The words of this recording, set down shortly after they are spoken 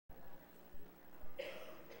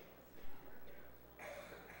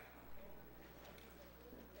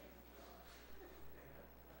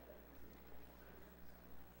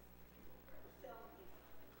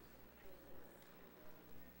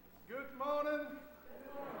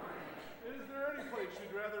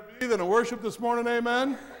rather be than a worship this morning,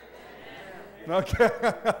 amen? Okay.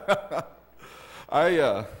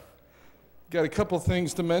 I got a couple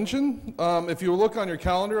things to mention. If you look on your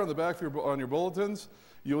calendar on the back of on your bulletins,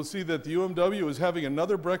 you will see that the UMW is having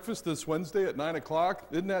another breakfast this Wednesday at 9 o'clock.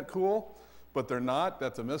 Isn't that cool? But they're not.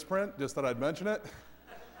 That's a misprint. Just thought I'd mention it.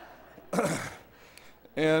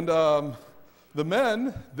 And the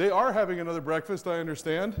men, they are having another breakfast, I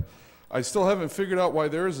understand. I still haven't figured out why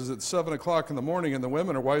theirs is at 7 o'clock in the morning and the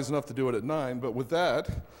women are wise enough to do it at 9. But with that,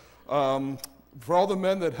 for all the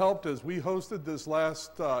men that helped as we hosted this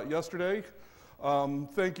yesterday,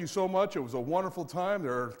 thank you so much. It was a wonderful time.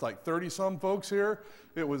 There are like 30-some folks here.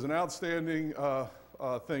 It was an outstanding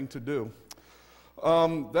thing to do.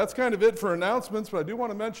 That's kind of it for announcements, but I do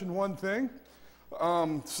want to mention one thing.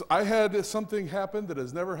 I had something happen that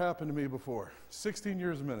has never happened to me before. 16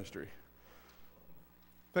 years of ministry.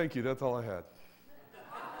 Thank you, that's all I had.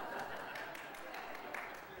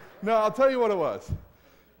 No, I'll tell you what it was.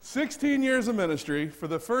 16 years of ministry, for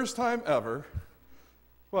the first time ever.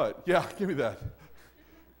 What? Yeah, give me that.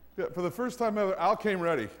 Yeah, for the first time ever, Al came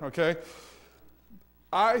ready, okay?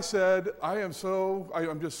 I said, I'm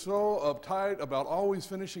just so uptight about always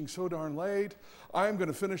finishing so darn late. I'm going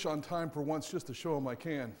to finish on time for once just to show him I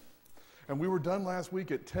can. And we were done last week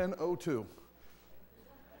at 10:02.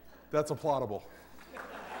 That's applaudable.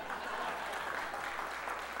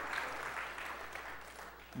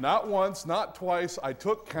 Not once, not twice. I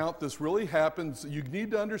took count. This really happens. You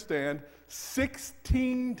need to understand,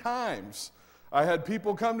 16 times I had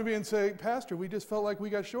people come to me and say, Pastor, we just felt like we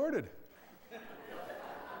got shorted.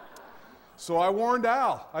 So I warned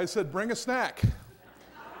Al. I said, bring a snack.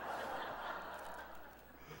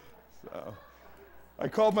 So I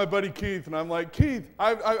called my buddy Keith, and I'm like, Keith,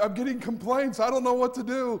 I'm getting complaints. I don't know what to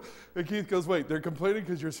do. And Keith goes, wait, they're complaining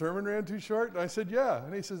because your sermon ran too short? And I said, yeah.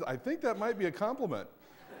 And he says, I think that might be a compliment.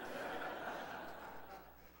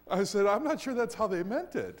 I said, I'm not sure that's how they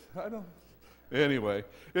meant it. Anyway,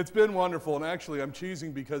 it's been wonderful. And actually, I'm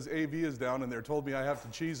cheesing because AV is down, and they're told me I have to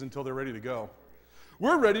cheese until they're ready to go.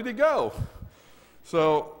 We're ready to go.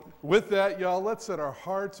 So with that, y'all, let's set our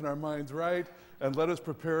hearts and our minds right, and let us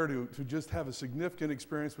prepare to just have a significant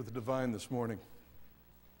experience with the divine this morning.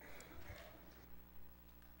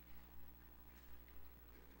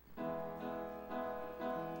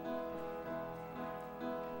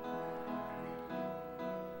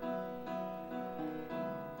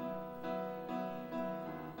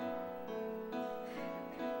 See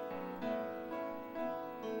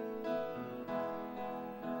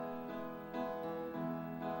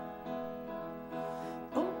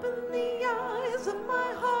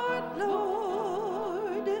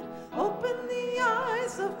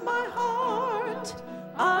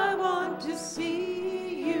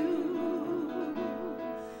you.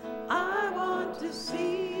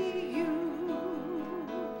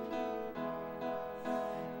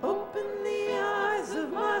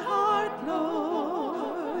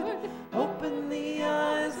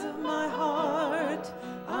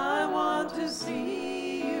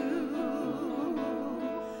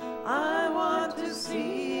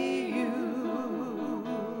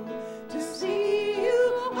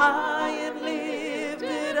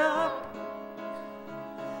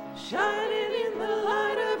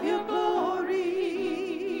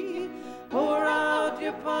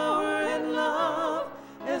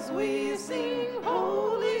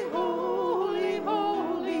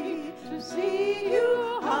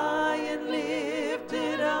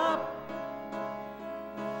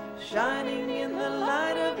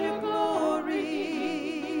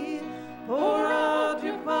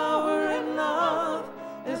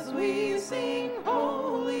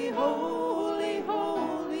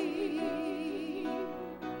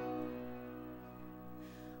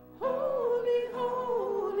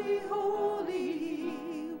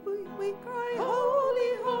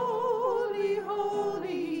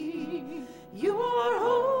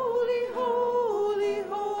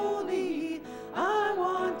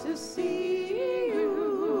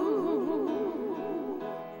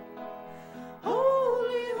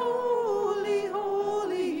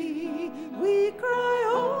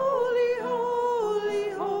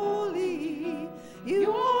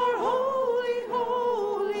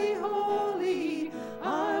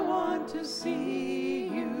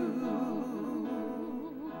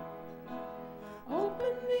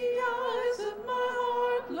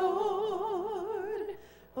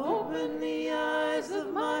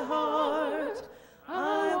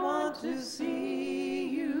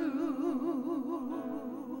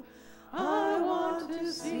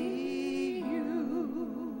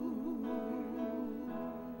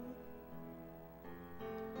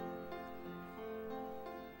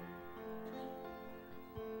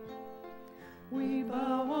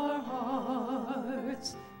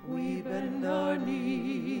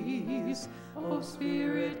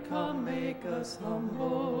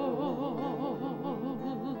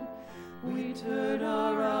 humble. We turn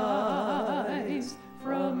our eyes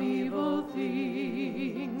from evil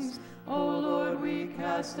things. O Lord, we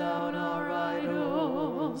cast down our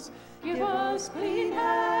idols. Give us clean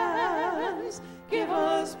hands, give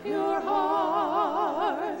us pure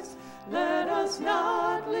hearts. Let us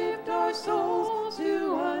not lift our souls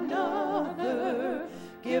to another.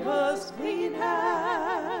 Give us clean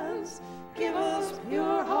hands, give us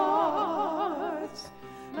pure hearts.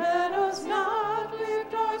 Let us not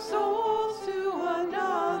lift our souls to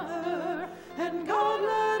another. And God,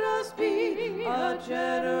 let us be a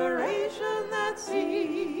generation that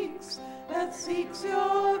seeks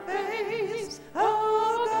your face.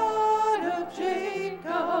 Oh God of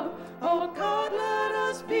Jacob, oh God, let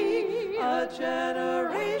us be a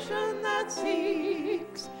generation that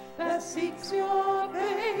seeks your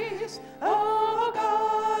face. Oh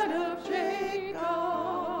God of Jacob.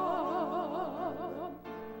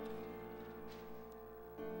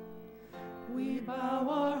 We bow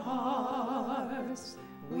our hearts,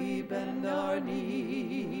 we bend our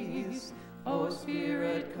knees. O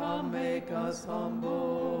Spirit, come make us humble.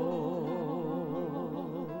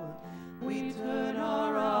 We turn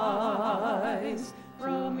our eyes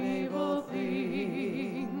from evil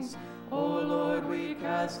things. O Lord, we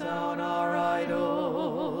cast down our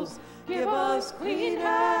idols. Give us clean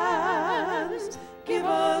hands, give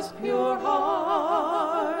us pure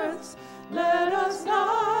hearts. Let us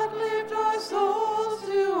not lift our souls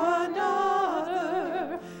to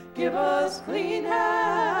another. Give us clean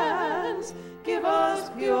hands, give us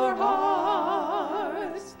pure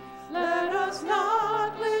hearts. Let us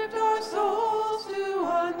not lift our souls to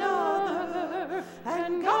another.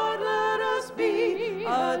 And God, let us be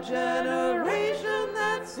a generation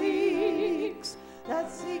that seeks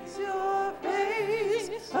your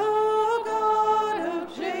face. Oh God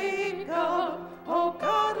of Jacob, oh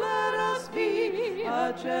God, let us be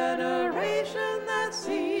a generation that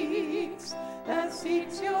seeks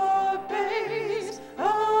your face.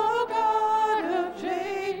 Oh God of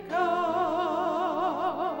Jacob,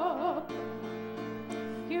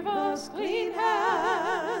 give us clean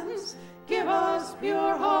hands, give us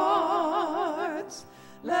pure hearts.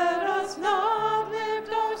 Let us not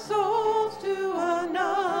lift our souls to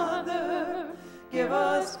another. Give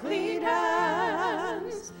us clean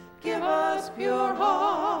hands, give us pure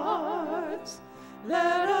hearts.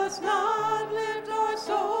 Let us not lift our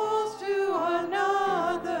souls to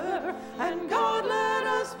another. And God, let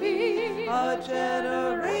us be a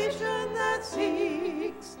generation that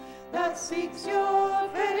seeks your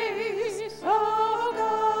face. Oh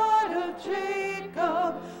God of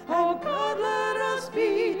Jacob, oh God, let us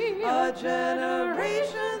be a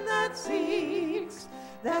generation that seeks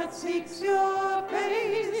your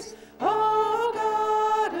face. Oh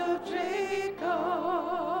God of Jacob.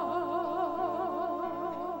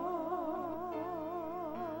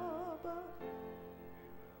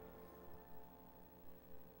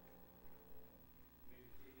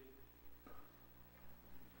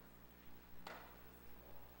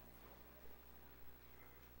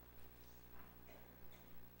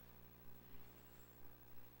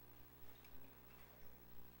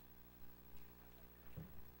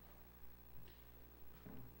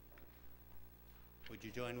 Would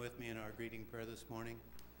you join with me in our greeting prayer this morning?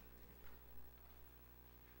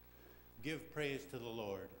 Give praise to the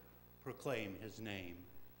Lord. Proclaim his name.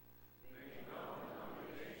 Make known among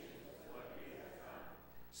the nations what he has done.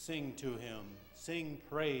 Sing to him. Sing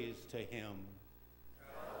praise to him.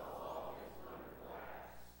 Tell all his wonderful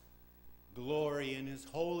acts. Glory in his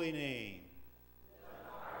holy name. Let the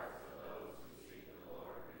hearts of those who seek the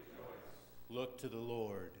Lord rejoice. Look to the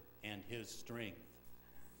Lord and his strength.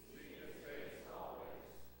 Seek his face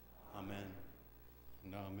always. Amen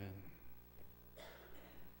and amen.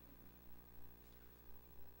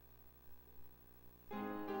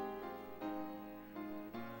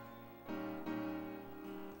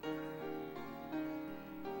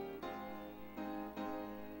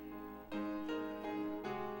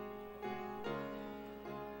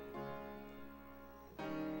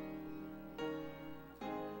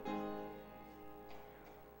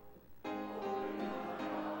 Open my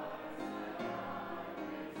eyes that I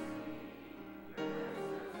may see.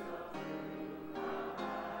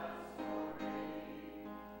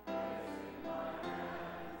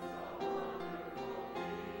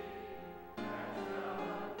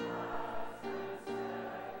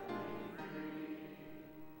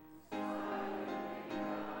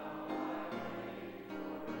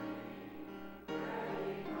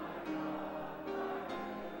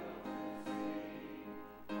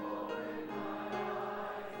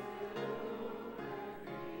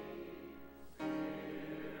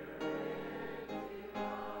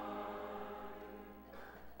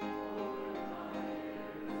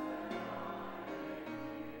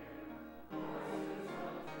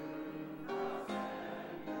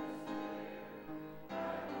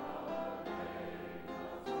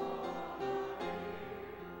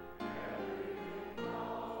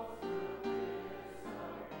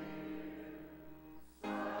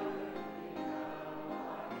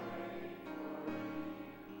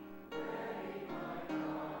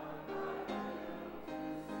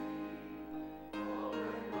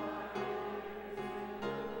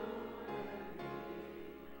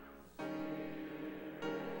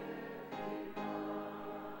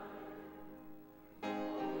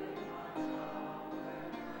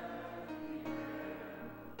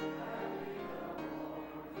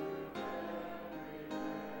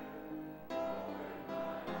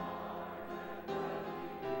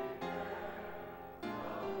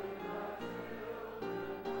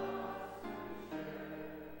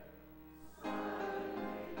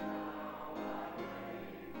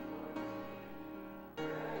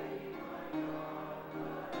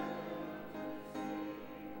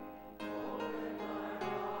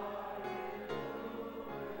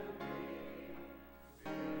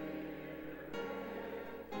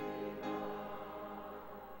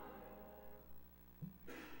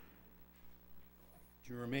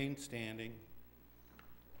 remain standing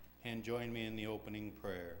and join me in the opening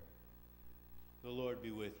prayer. The Lord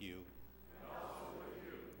be with you. And also with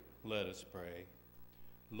you. Let us pray.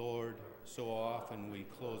 Lord, so often we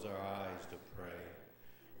close our eyes to pray.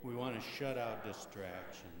 We want to shut out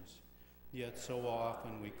distractions. Yet so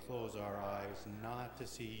often we close our eyes not to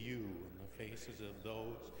see you in the faces of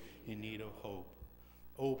those in need of hope.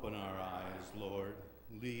 Open our eyes, Lord.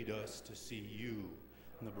 Lead us to see you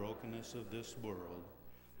in the brokenness of this world,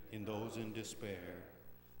 in those in despair.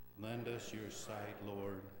 Lend us your sight,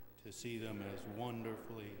 Lord, to see them as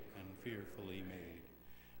wonderfully and fearfully made.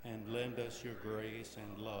 And lend us your grace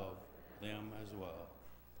and love them as well.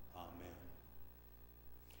 Amen.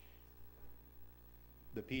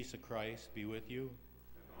 The peace of Christ be with you.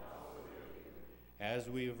 And also with you. As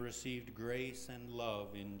we have received grace and love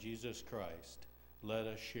in Jesus Christ, let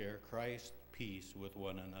us share Christ's peace with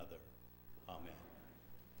one another. Amen.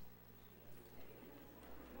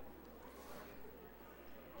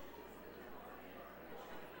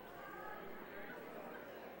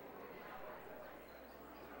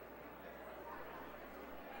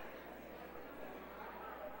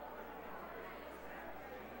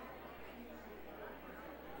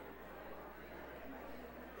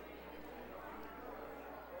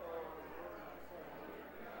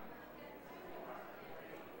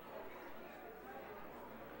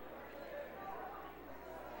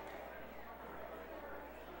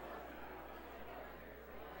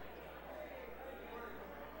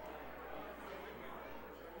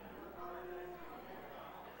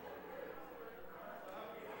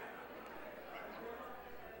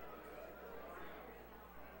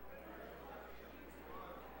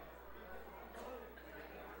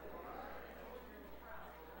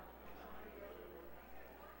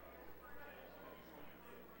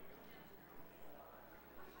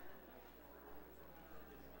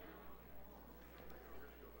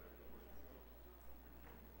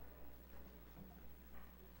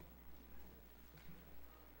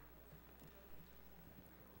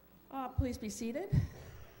 Please be seated.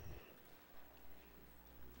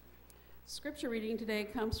 Scripture reading today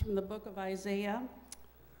comes from the book of Isaiah,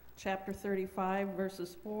 chapter 35,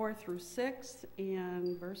 verses 4 through 6,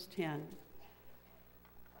 and verse 10.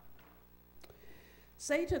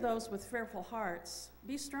 Say to those with fearful hearts,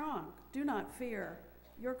 be strong, do not fear.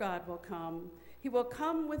 Your God will come. He will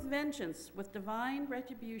come with vengeance, with divine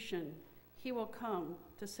retribution. He will come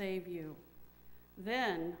to save you.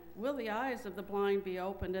 Then will the eyes of the blind be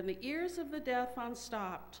opened and the ears of the deaf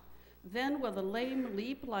unstopped. Then will the lame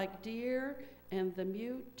leap like deer and the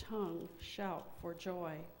mute tongue shout for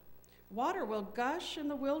joy. Water will gush in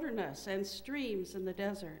the wilderness and streams in the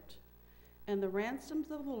desert. And the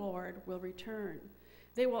ransoms of the Lord will return.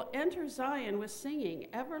 They will enter Zion with singing.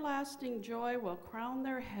 Everlasting joy will crown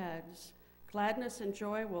their heads. Gladness and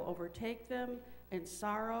joy will overtake them, and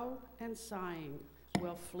sorrow and sighing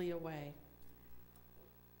will flee away.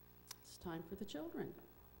 It's time for the children.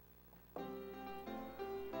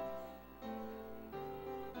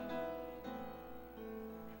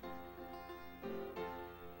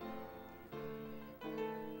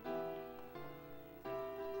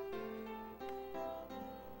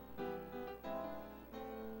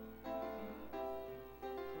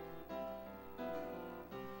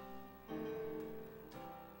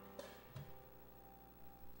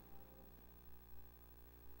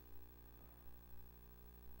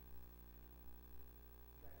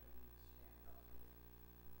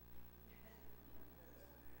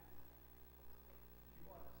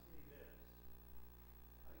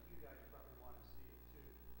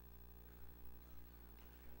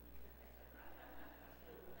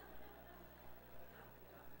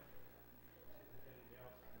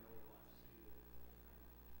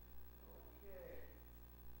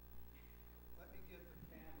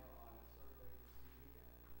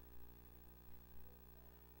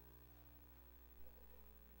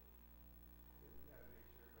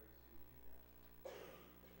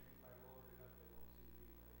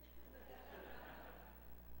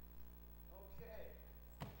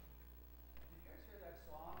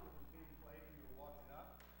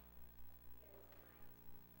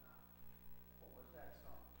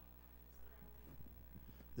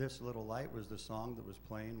 This Little Light was the song that was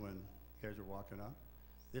playing when you guys were walking up.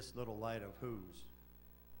 This little light of whose?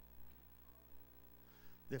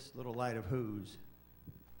 This little light of whose?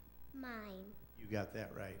 Mine. You got that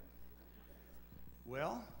right.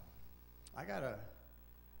 Well, I got a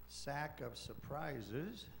sack of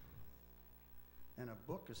surprises and a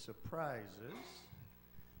book of surprises,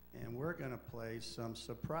 and we're going to play some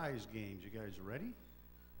surprise games. You guys ready?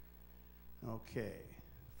 Okay.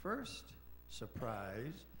 First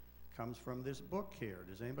surprise Comes from this book here.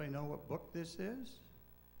 Does anybody know what book this is?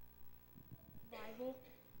 Bible.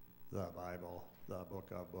 The Bible, the book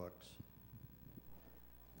of books.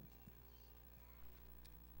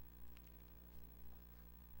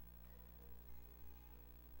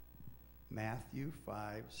 Matthew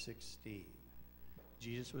 5:16.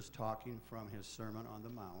 Jesus was talking from his Sermon on the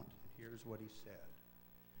Mount. Here's what he said.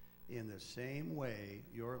 In the same way,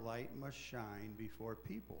 your light must shine before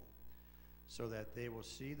people, so that they will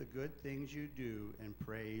see the good things you do and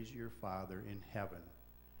praise your Father in heaven.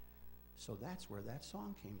 So that's where that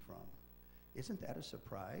song came from. Isn't that a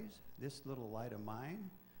surprise? This little light of mine,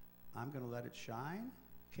 I'm going to let it shine,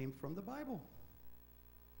 came from the Bible.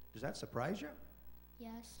 Does that surprise you?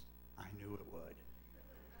 Yes. I knew it would.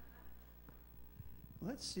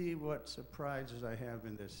 Let's see what surprises I have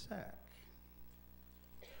in this sack.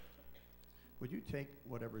 Would you take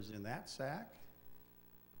whatever's in that sack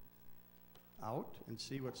out and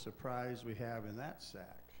see what surprise we have in that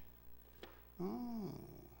sack? Oh.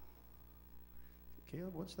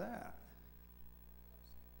 Caleb, what's that?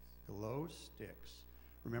 Glow sticks.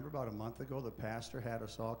 Remember about a month ago, the pastor had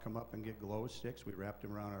us all come up and get glow sticks. We wrapped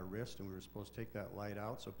them around our wrist, and we were supposed to take that light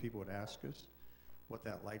out so people would ask us what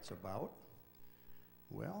that light's about.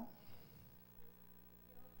 Well,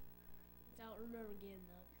 I don't remember getting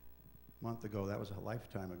that. a month ago, that was a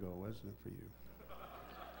lifetime ago, wasn't it, for you?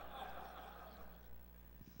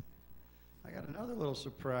 I got another little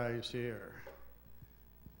surprise here.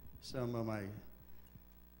 Some of my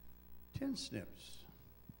tin snips.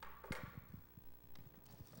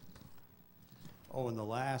 Oh, and the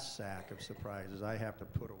last sack of surprises I have to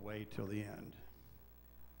put away till the end.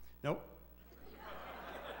 Nope.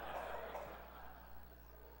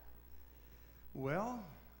 Well,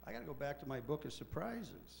 I got to go back to my book of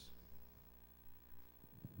surprises.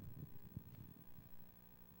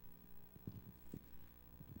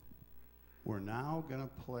 We're now going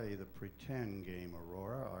to play the pretend game,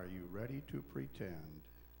 Aurora. Are you ready to pretend?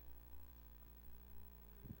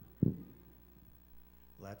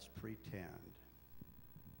 Let's pretend.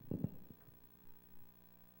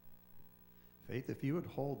 Faith, if you would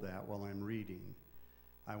hold that while I'm reading,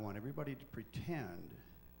 I want everybody to pretend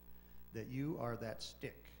that you are that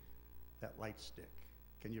stick, that light stick.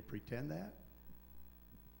 Can you pretend that?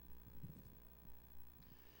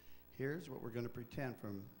 Here's what we're going to pretend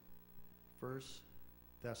from 1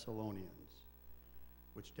 Thessalonians,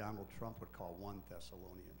 which Donald Trump would call 1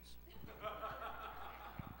 Thessalonians.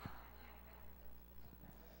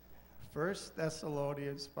 1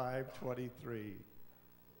 Thessalonians 5:23.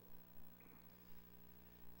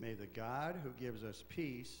 May the God who gives us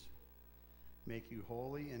peace make you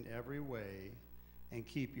holy in every way and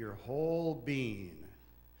keep your whole being.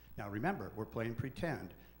 Now remember, we're playing pretend.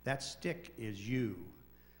 That stick is you.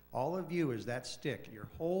 All of you is that stick. Your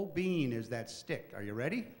whole being is that stick. Are you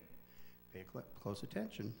ready? Pay close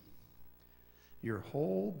attention. Your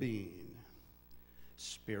whole being,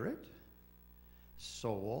 spirit,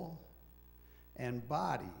 soul, and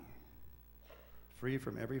body, free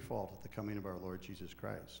from every fault at the coming of our Lord Jesus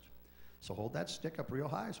Christ. So hold that stick up real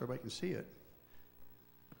high so everybody can see it.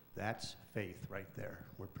 That's faith right there.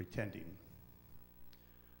 We're pretending.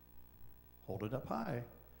 Hold it up high.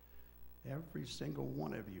 Every single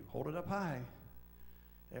one of you. Hold it up high.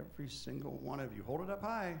 Every single one of you. Hold it up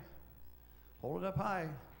high. Hold it up high.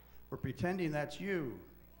 We're pretending that's you.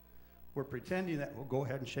 We're pretending that. Well, go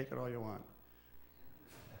ahead and shake it all you want.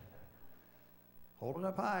 Hold it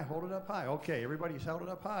up high. Hold it up high. Okay, everybody's held it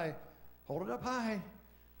up high. Hold it up high.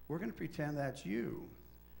 We're going to pretend that's you.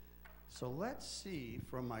 So let's see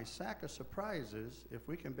from my sack of surprises if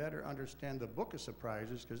we can better understand the book of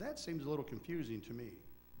surprises, because that seems a little confusing to me.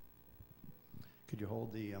 Could you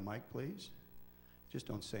hold the mic, please? Just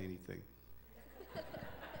don't say anything.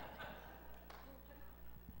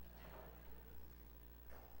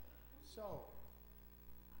 So,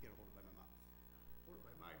 get a hold of it by my mouth. Hold it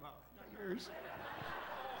by my mouth, not yours.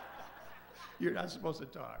 You're not supposed to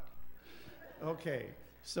talk. Okay,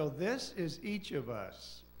 so this is each of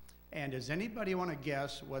us. And does anybody want to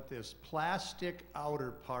guess what this plastic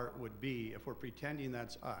outer part would be if we're pretending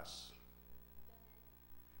that's us?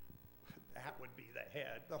 That would be the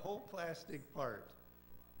head, the whole plastic part.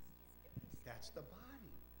 That's the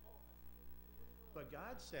body. But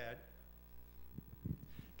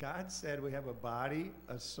God said we have a body,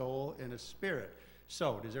 a soul, and a spirit.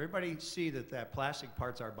 So does everybody see that that plastic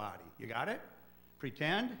part's our body? You got it?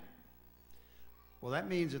 Pretend? Well, that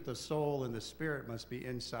means that the soul and the spirit must be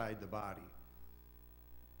inside the body.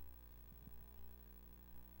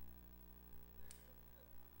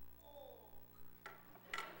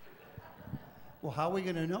 Well, how are we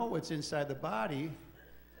going to know what's inside the body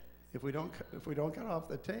if we don't cut off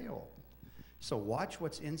the tail. So watch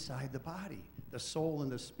what's inside the body, the soul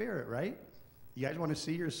and the spirit, right? You guys want to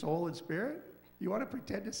see your soul and spirit? You want to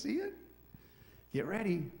pretend to see it? Get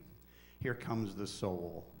ready. Here comes the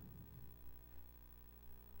soul.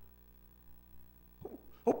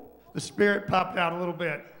 Oh, the spirit popped out a little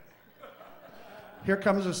bit. Here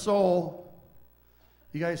comes the soul.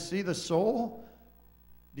 You guys see the soul?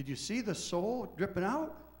 Did you see the soul dripping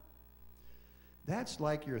out? That's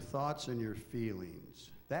like your thoughts and your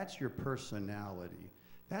feelings. That's your personality.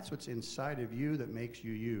 That's what's inside of you that makes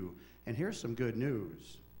you you. And here's some good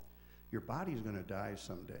news. Your body's going to die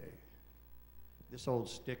someday. This old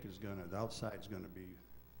stick is going to, the outside's going to be,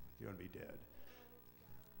 you're going to be dead.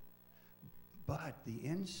 But the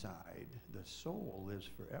inside, the soul, lives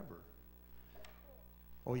forever.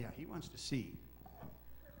 Oh yeah, he wants to see.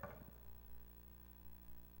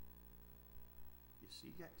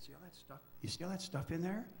 See all that stuff? You see all that stuff in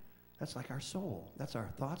there? That's like our soul. That's our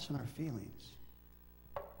thoughts and our feelings.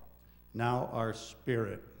 Now our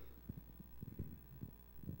spirit.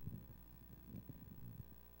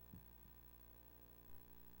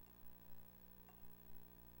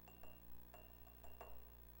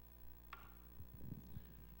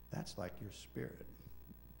 That's like your spirit.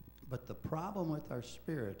 But the problem with our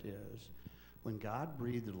spirit is when God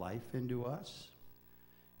breathed life into us,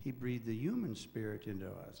 he breathed the human spirit into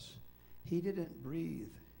us. He didn't breathe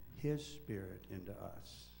his spirit into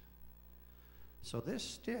us. So this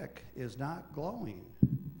stick is not glowing,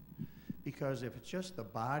 because if it's just the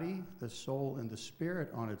body, the soul, and the spirit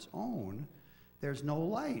on its own, there's no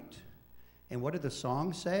light. And what did the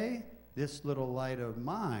song say? This little light of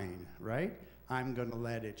mine, right? I'm going to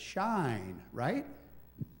let it shine, right?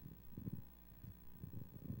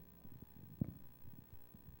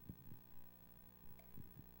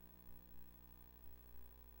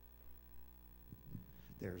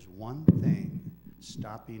 There's one thing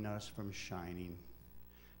stopping us from shining.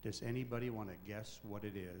 Does anybody want to guess what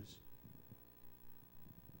it is?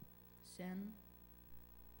 Sin.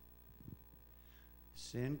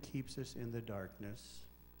 Sin keeps us in the darkness,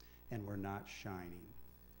 and we're not shining.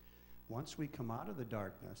 Once we come out of the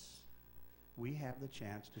darkness, we have the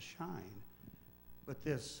chance to shine. But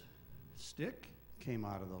this stick came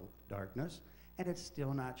out of the darkness, and it's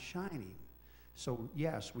still not shining. So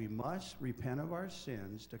yes, we must repent of our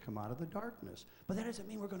sins to come out of the darkness. But that doesn't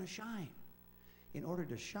mean we're going to shine. In order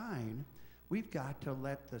to shine, we've got to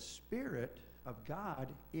let the Spirit of God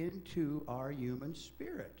into our human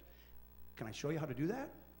spirit. Can I show you how to do that?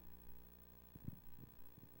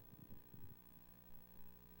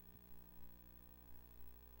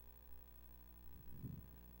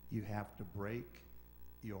 You have to break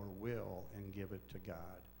your will and give it to God.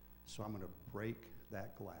 So I'm going to break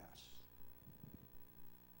that glass.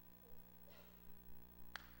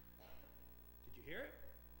 Did you hear it?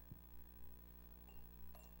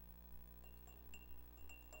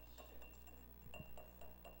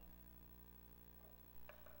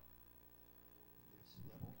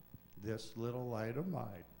 This little light of mine.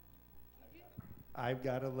 I've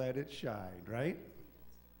got to let it shine, right?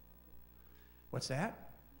 What's that?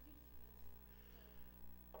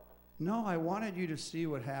 No, I wanted you to see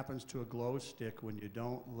what happens to a glow stick when you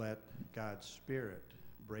don't let God's Spirit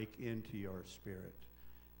break into your spirit.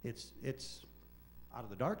 It's out of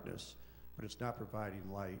the darkness, but it's not providing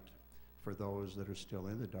light for those that are still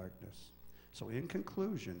in the darkness. So in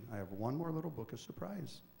conclusion, I have one more little book of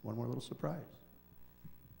surprise. One more little surprise.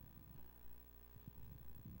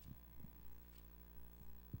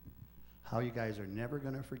 How you guys are never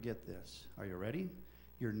going to forget this. Are you ready?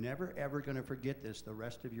 You're never, ever going to forget this the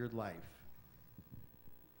rest of your life.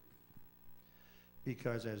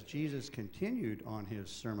 Because as Jesus continued on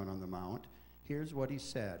his Sermon on the Mount, here's what he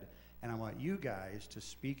said. And I want you guys to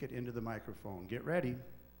speak it into the microphone. Get ready.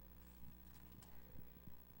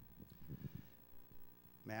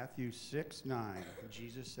 Matthew 6:9,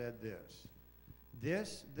 Jesus said this.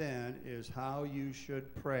 This then is how you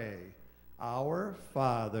should pray. Our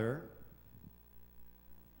Father,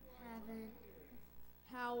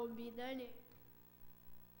 Hallowed be thy name.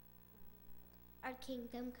 Our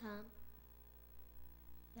kingdom come.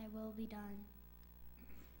 Thy will be done.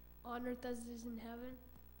 On earth as it is in heaven.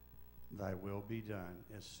 thy will be done.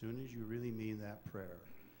 As soon as you really mean that prayer,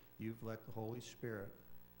 you've let the Holy Spirit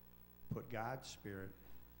put God's Spirit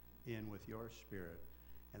in with your spirit,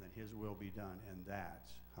 and then his will be done, and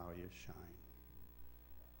that's how you shine.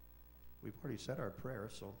 We've already said our prayer,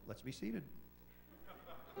 so let's be seated.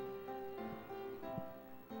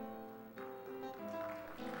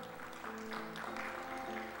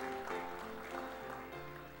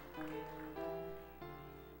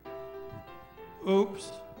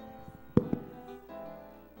 Oops.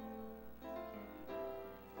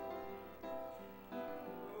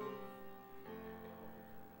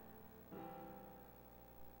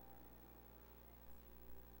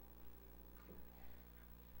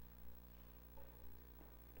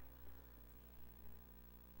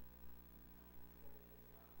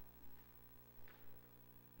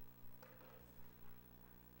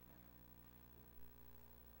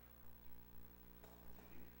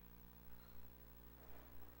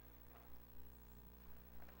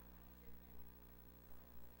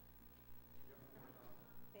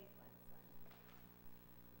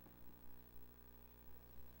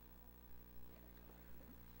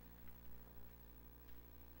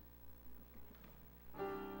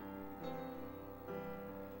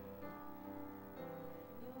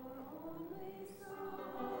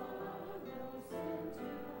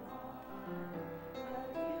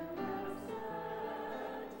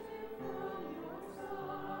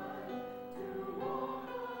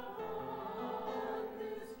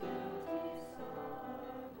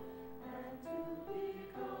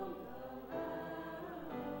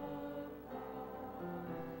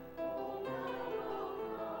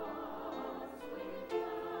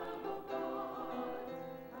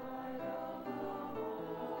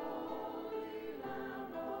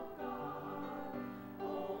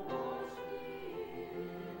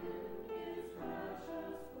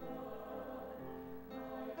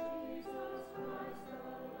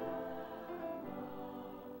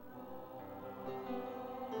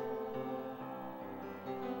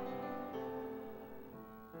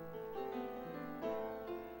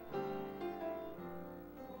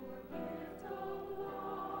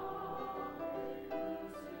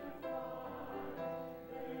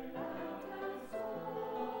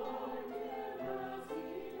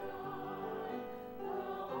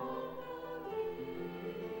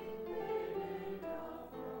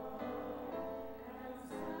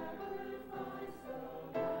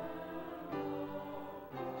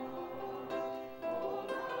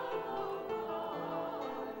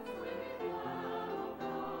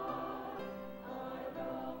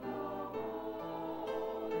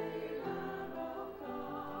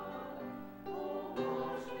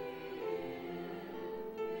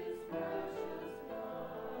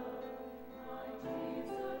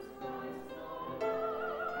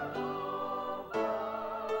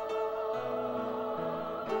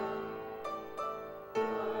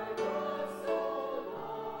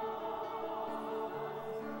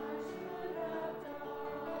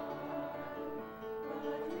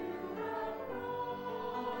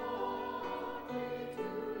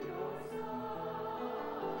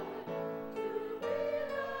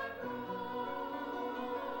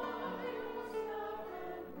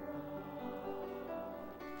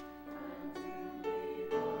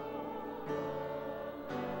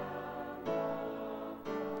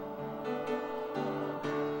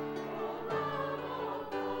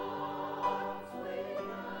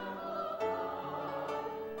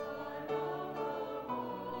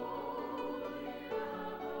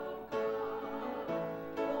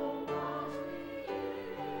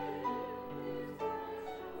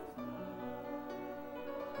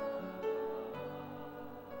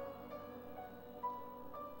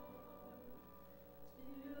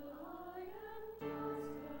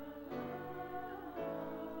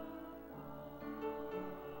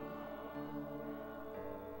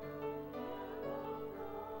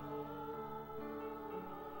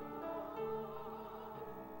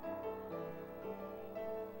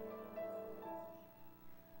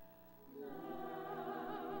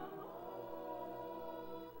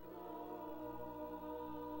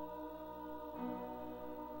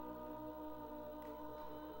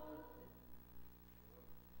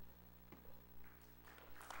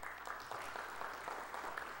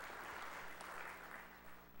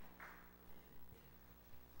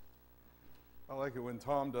 I like it when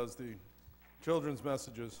Tom does the children's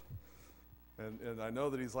messages. And I know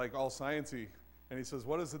that he's like all sciencey. And he says,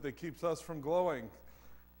 what is it that keeps us from glowing?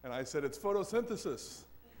 And I said, it's photosynthesis.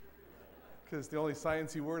 Because it's the only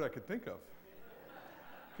sciencey word I could think of.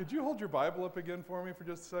 Could you hold your Bible up again for me for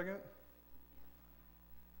just a second?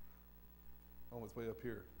 Oh, it's way up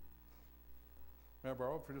here. May I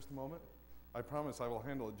borrow it for just a moment? I promise I will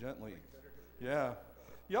handle it gently. Yeah.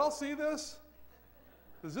 Y'all see this?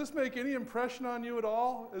 Does this make any impression on you at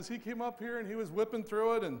all? As he came up here and he was whipping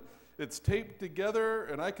through it, and it's taped together,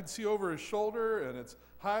 and I could see over his shoulder, and it's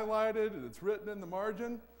highlighted, and it's written in the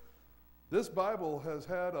margin. This Bible has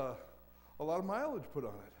had a lot of mileage put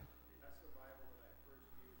on it. That's the Bible that I first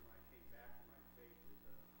used when I came back to my faith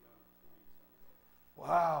as a young 20-something.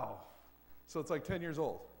 Wow. So it's like 10 years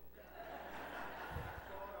old.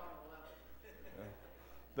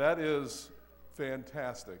 That is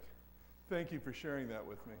fantastic. Thank you for sharing that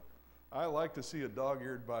with me. I like to see a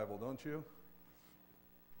dog-eared Bible, don't you?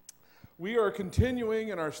 We are continuing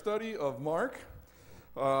in our study of Mark.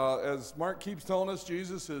 As Mark keeps telling us,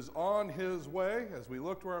 Jesus is on his way. As we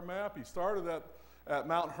look to our map, he started at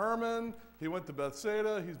Mount Hermon. He went to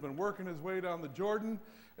Bethsaida. He's been working his way down the Jordan.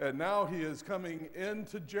 And now he is coming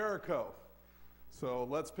into Jericho. So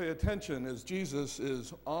let's pay attention as Jesus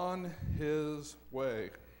is on his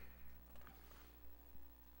way.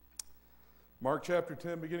 Mark chapter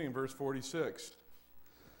 10, beginning in verse 46.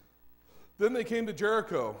 Then they came to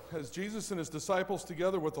Jericho. As Jesus and his disciples,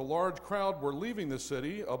 together with a large crowd, were leaving the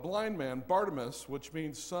city, a blind man, Bartimaeus, which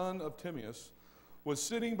means son of Timaeus, was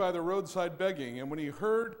sitting by the roadside begging. And when he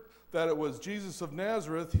heard that it was Jesus of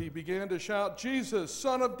Nazareth, he began to shout, Jesus,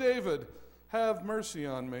 son of David, have mercy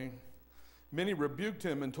on me. Many rebuked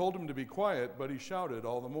him and told him to be quiet, but he shouted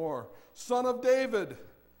all the more, Son of David,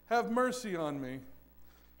 have mercy on me.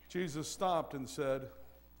 Jesus stopped and said,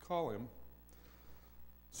 call him.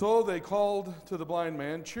 So they called to the blind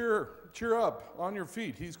man, cheer up, on your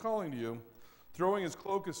feet, he's calling to you. Throwing his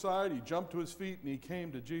cloak aside, he jumped to his feet and he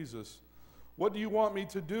came to Jesus. What do you want me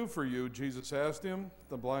to do for you? Jesus asked him.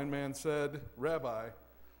 The blind man said, Rabbi,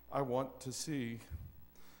 I want to see.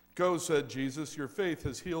 Go, said Jesus, your faith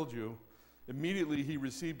has healed you. Immediately he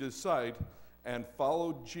received his sight and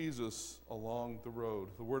followed Jesus along the road.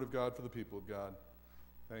 The word of God for the people of God.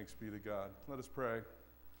 Thanks be to God. Let us pray.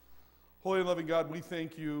 Holy and loving God, we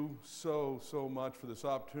thank you so much for this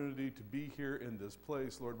opportunity to be here in this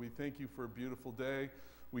place. Lord, we thank you for a beautiful day.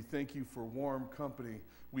 We thank you for warm company.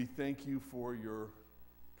 We thank you for your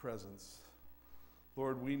presence.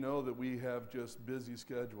 Lord, we know that we have just busy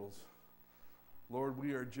schedules. Lord,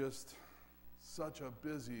 we are just such a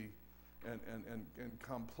busy and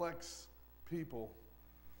complex people.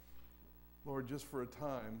 Lord, just for a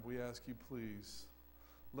time, we ask you, please,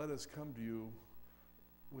 let us come to you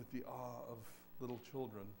with the awe of little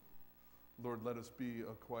children. Lord, let us be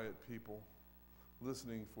a quiet people,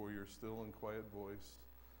 listening for your still and quiet voice.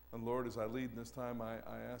 And Lord, as I lead in this time, I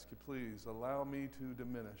ask you, please, allow me to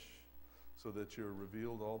diminish so that you're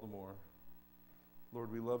revealed all the more. Lord,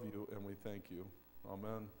 we love you and we thank you.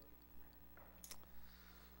 Amen.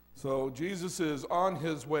 So Jesus is on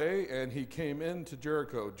his way and he came into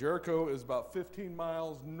Jericho. Jericho is about 15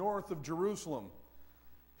 miles north of Jerusalem.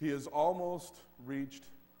 He has almost reached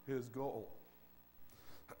his goal.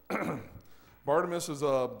 Bartimaeus is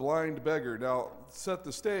a blind beggar. Now, set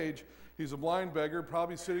the stage. He's a blind beggar,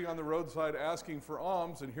 probably sitting on the roadside asking for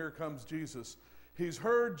alms, and here comes Jesus. He's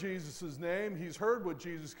heard Jesus' name. He's heard what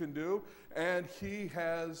Jesus can do, and he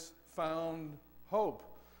has found hope.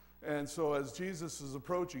 And so as Jesus is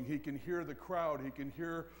approaching, he can hear the crowd. He can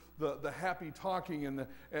hear the happy talking and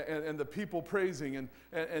the people praising.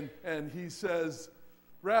 And he says,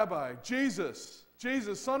 Rabbi, Jesus,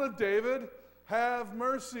 son of David, have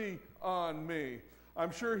mercy on me.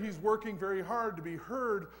 I'm sure he's working very hard to be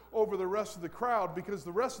heard over the rest of the crowd, because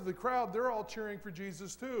the rest of the crowd, they're all cheering for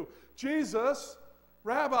Jesus too. Jesus,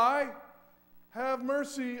 Rabbi, have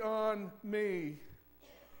mercy on me.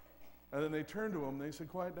 And then they turned to him and they said,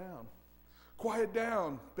 quiet down. Quiet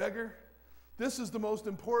down, beggar. This is the most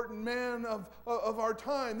important man of our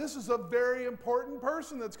time. This is a very important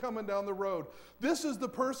person that's coming down the road. This is the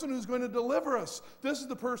person who's going to deliver us. This is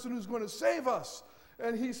the person who's going to save us.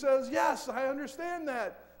 And he says, yes, I understand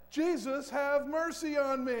that. Jesus, have mercy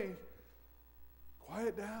on me.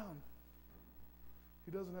 Quiet down.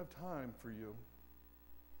 He doesn't have time for you.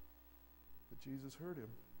 But Jesus heard him.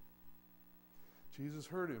 Jesus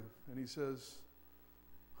heard him, and he says,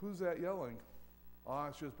 who's that yelling? Oh,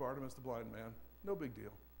 it's just Bartimaeus the blind man. No big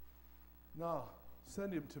deal. No,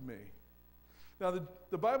 send him to me. Now,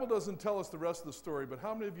 the Bible doesn't tell us the rest of the story, but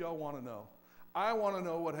how many of y'all want to know? I want to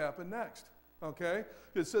know what happened next. Okay?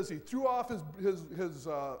 It says he threw off his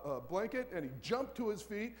blanket and he jumped to his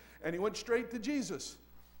feet and he went straight to Jesus.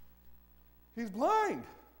 He's blind.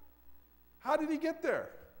 How did he get there?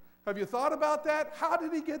 Have you thought about that? How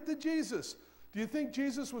did he get to Jesus? Do you think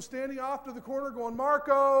Jesus was standing off to the corner going,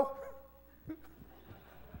 Marco?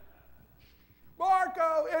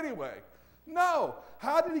 Marco! Anyway, no.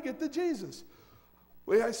 How did he get to Jesus?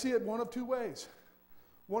 Well, I see it one of two ways.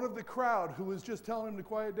 One of the crowd who was just telling him to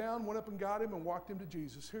quiet down went up and got him and walked him to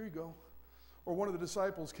Jesus. Here you go. Or one of the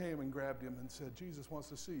disciples came and grabbed him and said, Jesus wants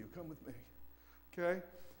to see you. Come with me. Okay?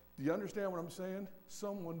 Do you understand what I'm saying?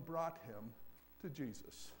 Someone brought him to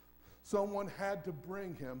Jesus. Someone had to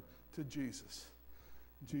bring him to Jesus.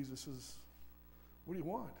 Jesus says, what do you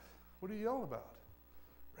want? What are you yelling about?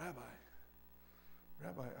 Rabbi,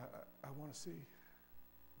 I want to see.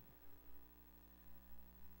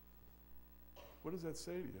 What does that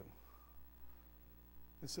say to you?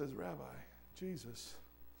 It says, Rabbi, Jesus,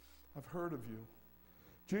 I've heard of you.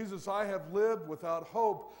 Jesus, I have lived without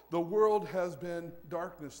hope. The world has been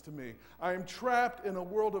darkness to me. I am trapped in a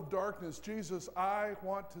world of darkness. Jesus, I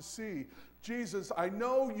want to see. Jesus, I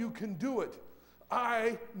know you can do it.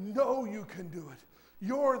 I know you can do it.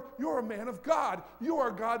 You're a man of God. You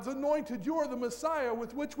are God's anointed. You are the Messiah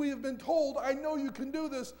with which we have been told. I know you can do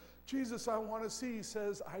this. Jesus, I want to see. He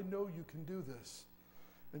says, I know you can do this.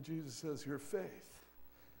 And Jesus says, your faith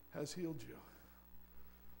has healed you.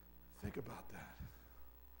 Think about that.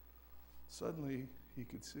 Suddenly, he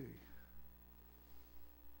could see.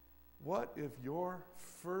 What if your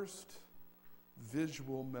first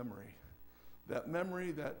visual memory, that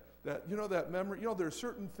memory that there are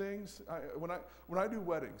certain things, when I do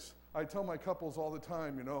weddings, I tell my couples all the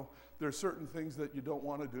time, there's certain things that you don't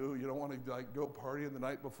want to do. You don't want to go partying the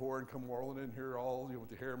night before and come whirling in here all with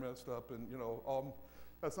your hair messed up and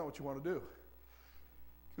that's not what you want to do.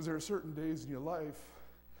 Because there are certain days in your life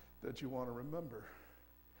that you want to remember.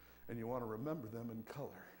 And you want to remember them in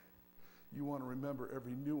color. You want to remember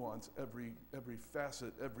every nuance, every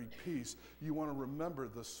facet, every piece. You want to remember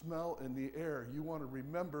the smell in the air. You want to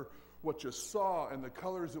remember what you saw and the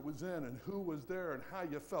colors it was in and who was there and how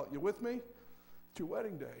you felt. You with me? It's your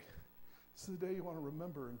wedding day. This is the day you want to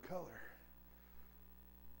remember in color.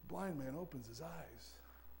 The blind man opens his eyes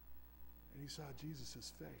and he saw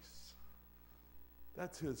Jesus' face.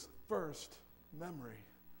 That's his first memory.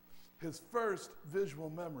 His first visual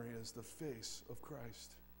memory is the face of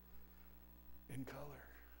Christ in color.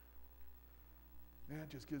 Man, it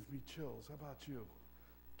just gives me chills. How about you?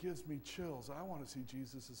 Gives me chills. I want to see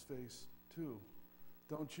Jesus' face too.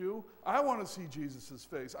 Don't you? I want to see Jesus'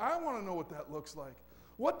 face. I want to know what that looks like.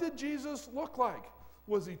 What did Jesus look like?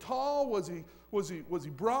 Was he tall? Was he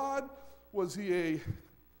broad? Was he a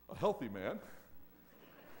healthy man?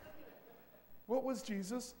 What was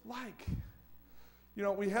Jesus like?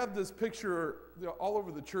 We have this picture all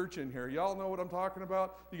over the church in here. Y'all know what I'm talking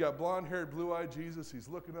about? You got blonde-haired, blue-eyed Jesus. He's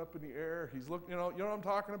looking up in the air. He's looking, you know what I'm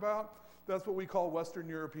talking about? That's what we call Western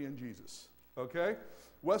European Jesus, okay?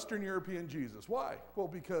 Western European Jesus. Why? Well,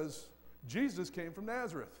 because Jesus came from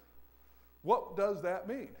Nazareth. What does that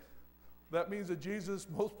mean? That means that Jesus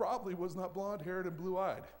most probably was not blonde-haired and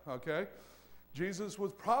blue-eyed, okay? Jesus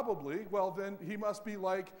was probably, well, then he must be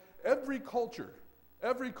like every culture,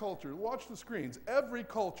 watch the screens, every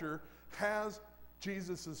culture has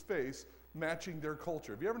Jesus' face matching their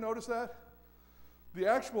culture. Have you ever noticed that? The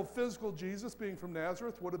actual physical Jesus, being from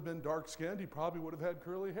Nazareth, would have been dark-skinned. He probably would have had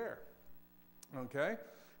curly hair, okay?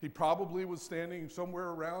 He probably was standing somewhere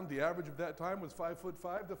around, the average of that time was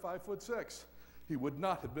 5'5" to 5'6". He would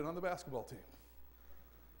not have been on the basketball team.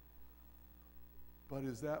 But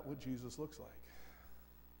is that what Jesus looks like?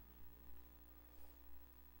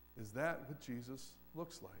 Is that what Jesus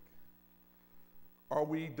looks like? Are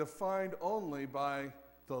we defined only by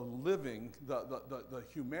the living, the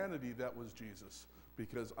humanity that was Jesus?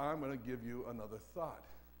 Because I'm going to give you another thought.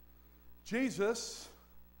 Jesus,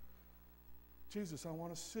 I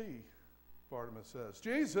want to see, Bartimaeus says.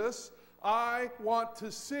 Jesus, I want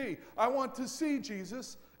to see. I want to see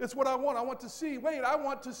Jesus. It's what I want. I want to see. Wait, I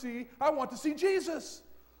want to see Jesus.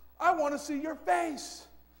 I want to see your face.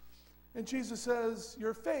 And Jesus says,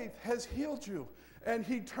 your faith has healed you. And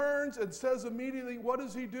he turns and says immediately, what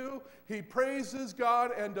does he do? He praises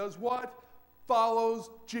God and does what? Follows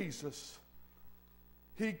Jesus.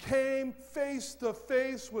 He came face to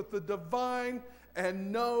face with the divine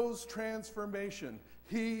and knows transformation.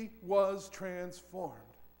 He was transformed.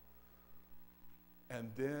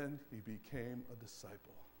 And then he became a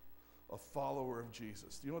disciple, a follower of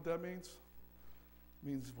Jesus. Do you know what that means? It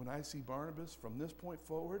means when I see Barnabas from this point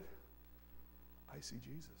forward, I see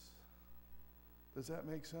Jesus. Does that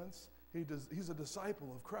make sense? He's a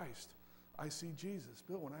disciple of Christ. I see Jesus.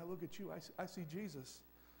 Bill, when I look at you, I see Jesus.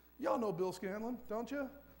 Y'all know Bill Scanlon, don't you?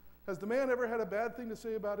 Has the man ever had a bad thing to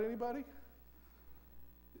say about anybody?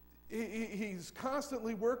 He's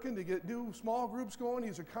constantly working to get new small groups going.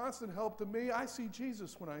 He's a constant help to me. I see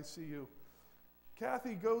Jesus when I see you.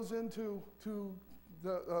 Kathy goes into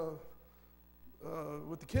the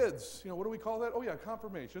with the kids. What do we call that? Oh yeah,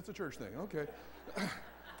 confirmation. It's a church thing. Okay.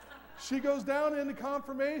 She goes down into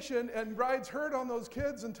confirmation and rides herd on those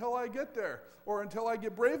kids until I get there, or until I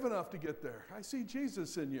get brave enough to get there. I see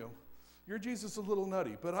Jesus in you. Your Jesus is a little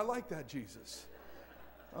nutty, but I like that Jesus.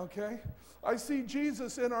 Okay? I see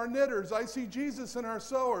Jesus in our knitters. I see Jesus in our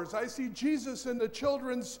sewers. I see Jesus in the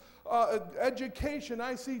children's education.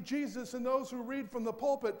 I see Jesus in those who read from the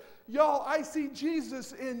pulpit. Y'all, I see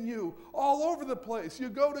Jesus in you all over the place. You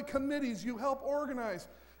go to committees. You help organize.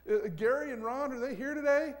 Gary and Ron, are they here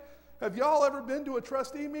today? Have y'all ever been to a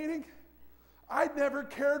trustee meeting? I never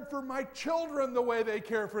cared for my children the way they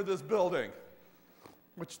care for this building,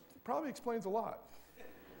 which probably explains a lot.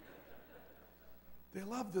 They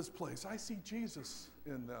love this place. I see Jesus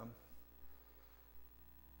in them.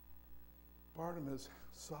 Bartimaeus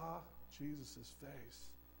saw Jesus' face,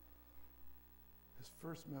 his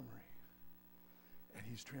first memory, and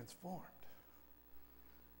he's transformed.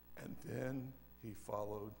 And then he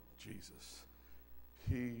followed Jesus.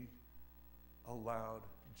 He allowed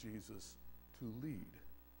Jesus to lead,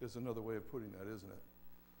 is another way of putting that, isn't it?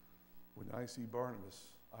 When I see Barnabas,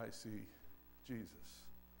 I see Jesus.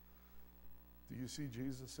 Do you see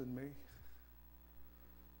Jesus in me?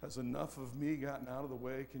 Has enough of me gotten out of the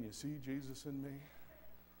way? Can you see Jesus in me?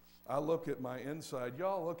 I look at my inside.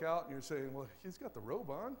 Y'all look out and you're saying, well, he's got the robe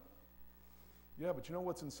on. Yeah, but you know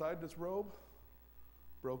what's inside this robe?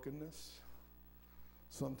 Brokenness.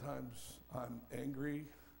 Sometimes I'm angry.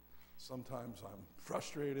 Sometimes I'm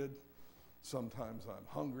frustrated. Sometimes I'm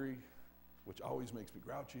hungry, which always makes me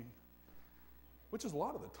grouchy, which is a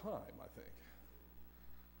lot of the time, I think.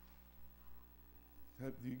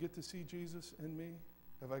 Do you get to see Jesus in me?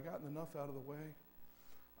 Have I gotten enough out of the way?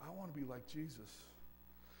 I want to be like Jesus.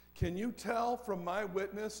 Can you tell from my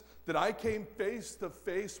witness that I came face to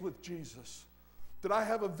face with Jesus? That I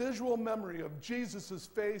have a visual memory of Jesus'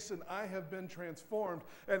 face and I have been transformed.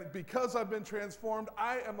 And because I've been transformed,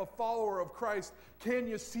 I am a follower of Christ. Can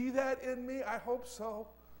you see that in me? I hope so.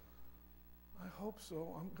 I hope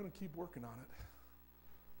so. I'm going to keep working on it.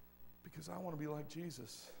 Because I want to be like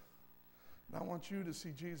Jesus. And I want you to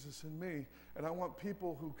see Jesus in me. And I want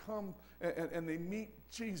people who come and they meet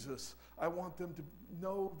Jesus, I want them to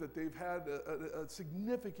know that they've had a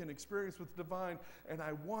significant experience with the divine. And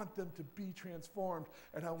I want them to be transformed.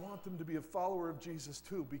 And I want them to be a follower of Jesus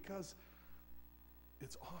too, because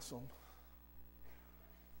it's awesome.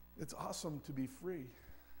 It's awesome to be free.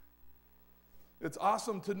 It's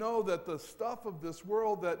awesome to know that the stuff of this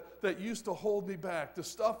world that used to hold me back, the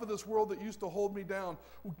stuff of this world that used to hold me down,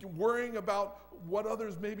 worrying about what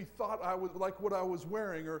others maybe thought I would like, what I was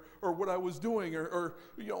wearing or what I was doing,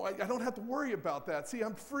 I don't have to worry about that. See,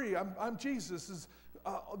 I'm free. I'm Jesus'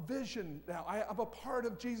 vision now. I'm a part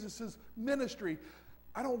of Jesus' ministry.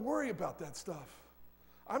 I don't worry about that stuff.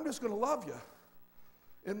 I'm just going to love you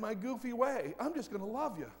in my goofy way. I'm just going to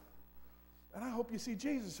love you. And I hope you see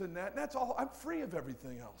Jesus in that. And that's all. I'm free of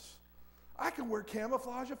everything else. I can wear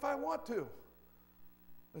camouflage if I want to,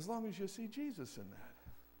 as long as you see Jesus in that.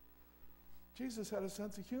 Jesus had a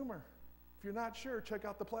sense of humor. If you're not sure, check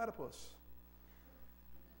out The Platypus.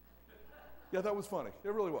 Yeah, that was funny.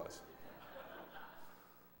 It really was.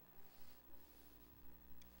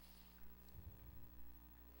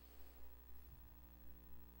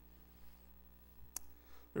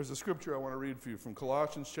 There's a scripture I want to read for you from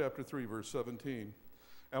Colossians chapter 3, verse 17.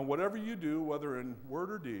 And whatever you do, whether in word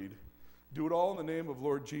or deed, do it all in the name of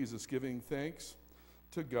Lord Jesus, giving thanks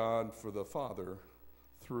to God for the Father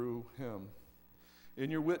through him. In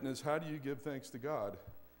your witness, how do you give thanks to God?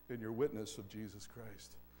 In your witness of Jesus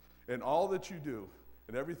Christ. In all that you do,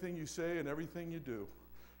 in everything you say and everything you do,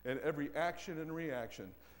 in every action and reaction,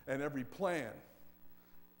 and every plan,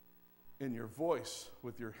 in your voice,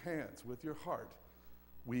 with your hands, with your heart,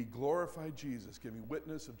 we glorify Jesus, giving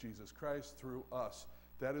witness of Jesus Christ through us.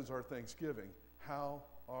 That is our thanksgiving. How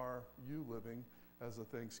are you living as a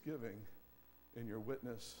thanksgiving in your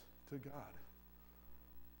witness to God?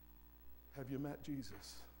 Have you met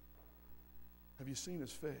Jesus? Have you seen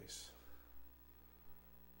his face?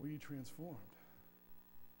 Were you transformed?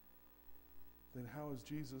 Then how is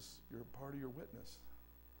Jesus part of your witness?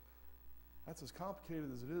 That's as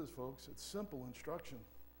complicated as it is, folks. It's simple instruction.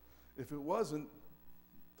 If it wasn't,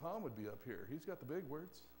 Tom would be up here. He's got the big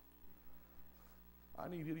words. I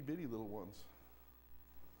need itty bitty little ones.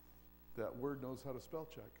 That word knows how to spell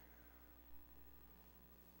check.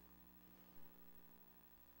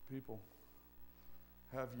 People,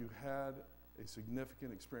 have you had a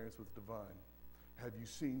significant experience with the divine? Have you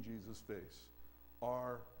seen Jesus' face?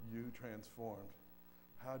 Are you transformed?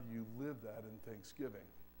 How do you live that in thanksgiving,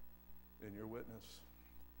 in your witness?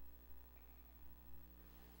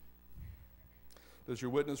 Does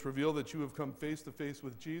your witness reveal that you have come face to face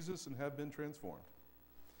with Jesus and have been transformed?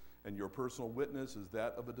 And your personal witness is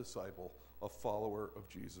that of a disciple, a follower of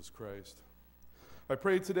Jesus Christ. I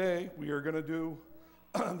pray today we are going to do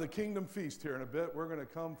the kingdom feast here in a bit. We're going to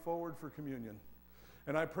come forward for communion.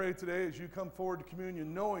 And I pray today as you come forward to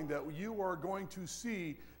communion, knowing that you are going to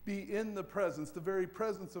be in the presence, the very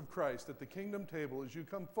presence of Christ at the kingdom table. As you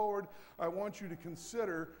come forward, I want you to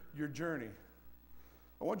consider your journey.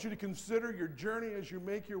 I want you to consider your journey as you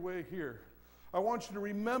make your way here. I want you to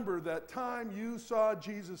remember that time you saw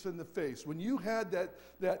Jesus in the face, when you had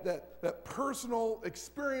that personal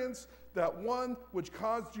experience, that one which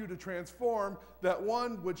caused you to transform, that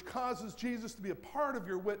one which causes Jesus to be a part of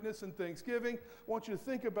your witness and thanksgiving. I want you to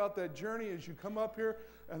think about that journey as you come up here,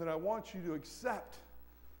 and then I want you to accept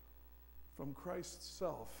from Christ's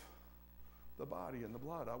self the body and the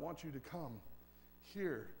blood. I want you to come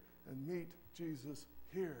here and meet Jesus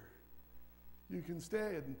here. You can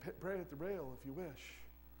stay and pray at the rail if you wish.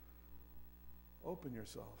 Open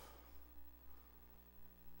yourself.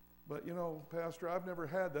 But you know, Pastor, I've never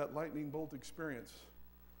had that lightning bolt experience,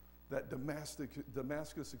 that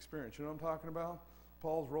Damascus experience. You know what I'm talking about?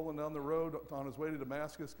 Paul's rolling down the road on his way to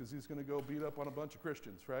Damascus because he's going to go beat up on a bunch of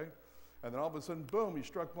Christians, right? And then all of a sudden, boom, he's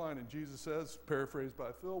struck blind. And Jesus says, paraphrased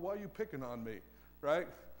by Phil, why are you picking on me, right?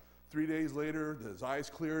 3 days later, his eyes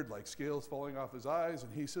cleared like scales falling off his eyes.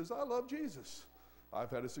 And he says, I love Jesus. I've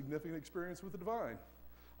had a significant experience with the divine.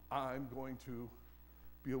 I'm going to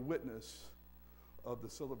be a witness of the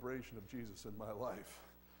celebration of Jesus in my life.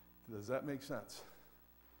 Does that make sense?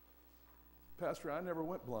 Pastor, I never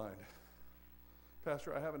went blind.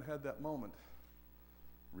 Pastor, I haven't had that moment.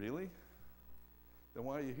 Really? Then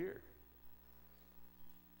why are you here?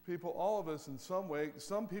 People, all of us in some way,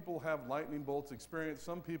 some people have lightning bolts experience,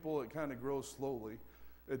 some people it kind of grows slowly.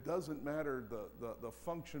 It doesn't matter the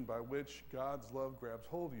function by which God's love grabs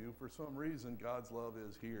hold of you. For some reason, God's love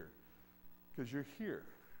is here because you're here.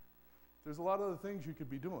 There's a lot of other things you could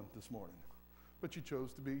be doing this morning, but you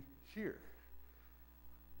chose to be here.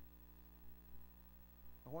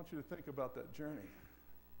 I want you to think about that journey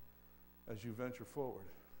as you venture forward.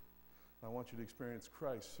 I want you to experience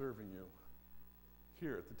Christ serving you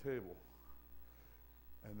here at the table.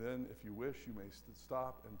 And then, if you wish, you may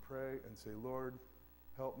stop and pray and say, Lord,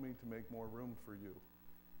 help me to make more room for you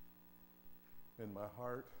in my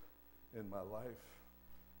heart, in my life,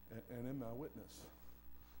 and in my witness.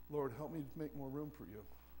 Lord, help me to make more room for you.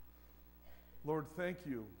 Lord, thank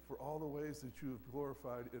you for all the ways that you have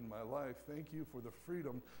glorified in my life. Thank you for the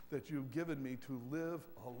freedom that you've given me to live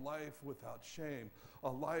a life without shame, a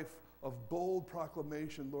life of bold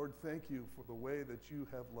proclamation. Lord, thank you for the way that you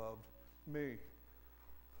have loved me.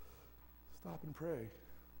 Stop and pray,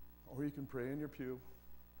 or you can pray in your pew.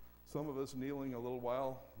 Some of us kneeling a little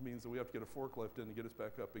while means that we have to get a forklift in to get us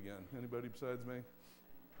back up again. Anybody besides me?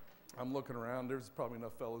 I'm looking around. There's probably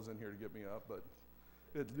enough fellas in here to get me up, but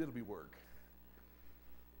it'll be work.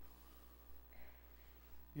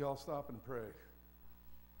 Y'all stop and pray.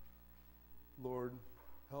 Lord,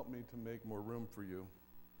 help me to make more room for you.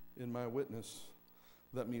 In my witness,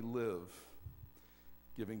 let me live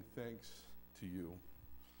giving thanks to you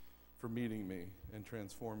for meeting me and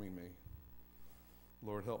transforming me.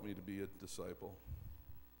 Lord, help me to be a disciple.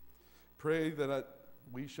 Pray that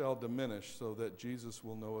we shall diminish so that Jesus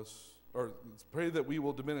will know us, or pray that we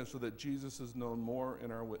will diminish so that Jesus is known more in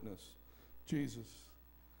our witness. Jesus,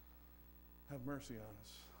 have mercy on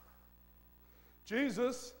us.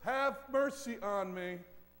 Jesus, have mercy on me.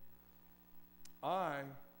 I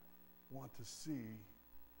want to see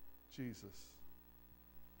Jesus.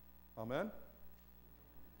 Amen?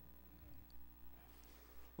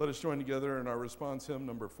 Let us join together in our response hymn,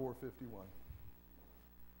 number 451.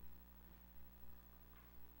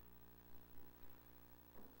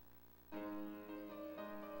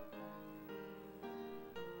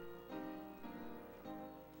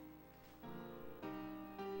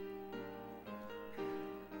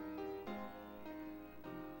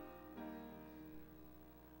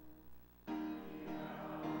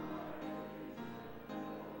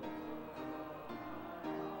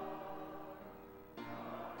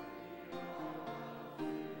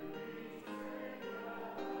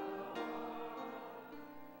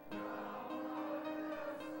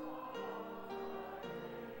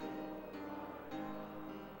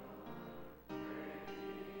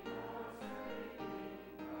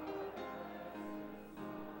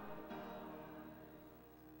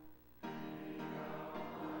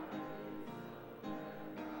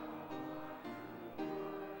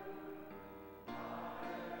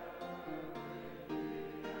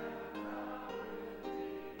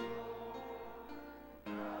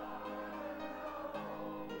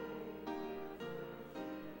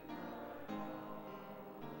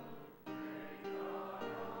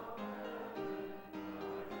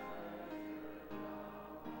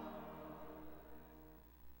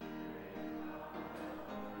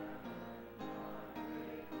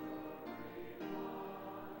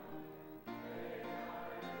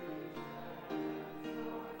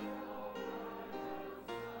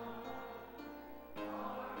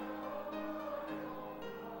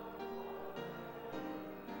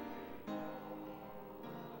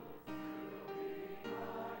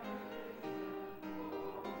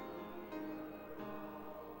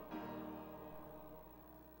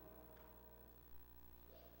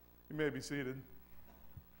 may be seated.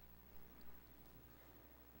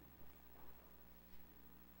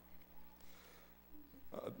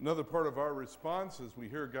 Another part of our response is we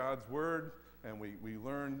hear God's word and we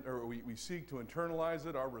learn, or we seek to internalize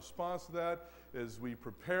it. Our response to that is we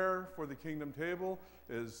prepare for the kingdom table,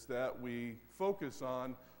 is that we focus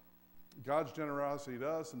on God's generosity to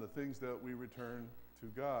us and the things that we return to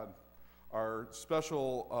God. Our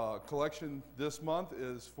special collection this month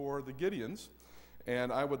is for the Gideons,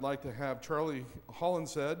 and I would like to have Charlie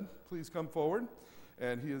Hollinshead please come forward,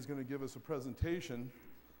 and he is going to give us a presentation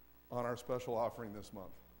on our special offering this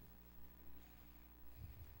month.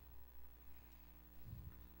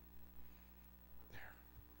 There,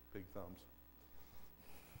 big thumbs.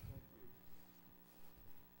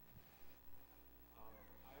 I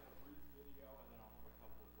have a brief video and then I'll have a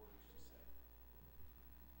couple of words to say.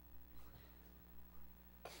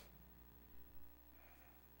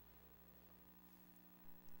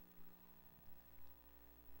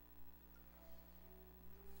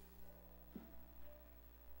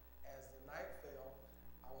 As the night fell,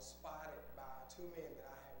 I was spotted by two men that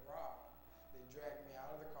I had robbed. They dragged me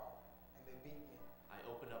out of the car and they beat me. I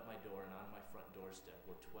opened up my door, and on my front doorstep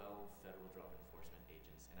were 12 federal drug enforcement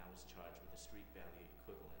agents, and I was charged with the street value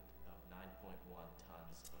equivalent of 9.1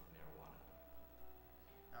 tons of marijuana.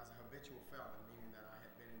 I was a habitual felon, meaning that I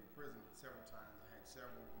had been in prison several times. I had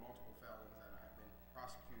multiple felons that I had been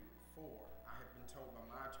prosecuted for. I had been told by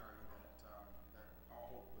my attorney that all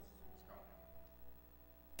hope was gone.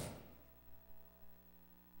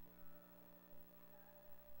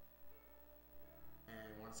 And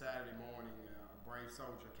one Saturday morning, a brave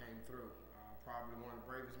soldier came through, probably one of the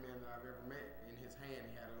bravest men that I've ever met. In his hand,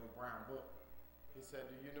 he had a little brown book. He said,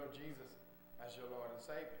 "Do you know Jesus as your Lord and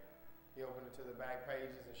Savior?" He opened it to the back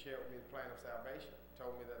pages and shared with me the plan of salvation.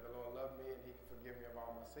 Told me that the Lord loved me and he could forgive me of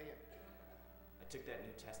all my sin. I took that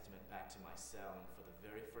New Testament back to my cell, and for the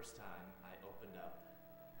very first time, I opened up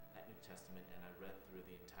that New Testament and I read through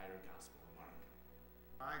the entire Gospel of Mark.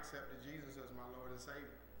 I accepted Jesus as my Lord and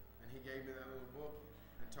Savior, and he gave me that little book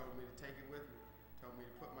and told me to take it with me. Told me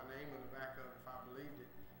to put my name on the back of it if I believed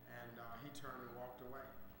it, and he turned and walked away.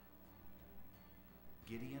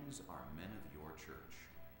 Gideons are men of your church,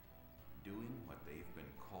 doing what they've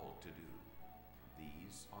been called to do.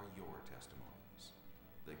 These are your testimonies.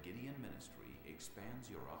 The Gideon Ministry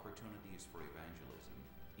expands your opportunities for evangelism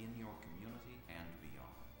in your community and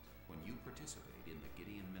beyond. When you participate in the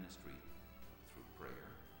Gideon Ministry through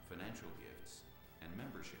prayer, financial gifts, and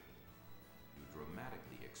membership, you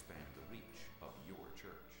dramatically expand the reach of your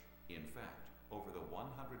church. In fact, over the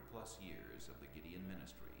 100+ years of the Gideon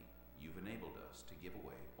Ministry, you've enabled us to give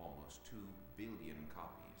away almost 2 billion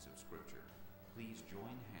copies of Scripture. Please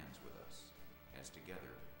join hands with us as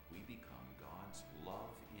together we become God's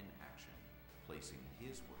love in action, placing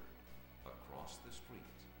His Word across the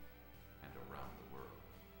street and around the world.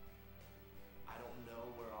 I don't know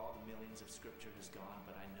where all the millions of Scripture has gone,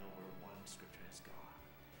 but I know where one Scripture has gone,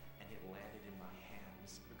 and it landed in my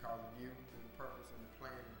hands. Because of you and the purpose and the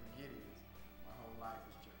plan of the Gideons, my whole life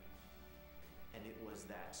has changed. And it was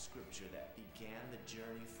that Scripture that began the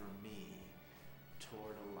journey for me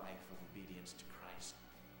toward a life of obedience to Christ,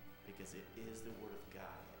 because it is the Word of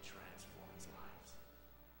God that transforms lives.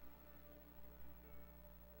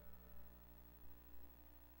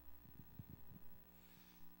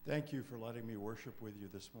 Thank you for letting me worship with you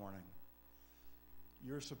this morning.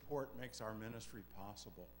 Your support makes our ministry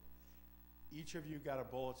possible. Each of you got a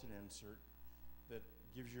bulletin insert that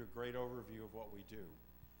gives you a great overview of what we do.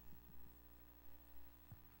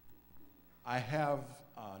 I have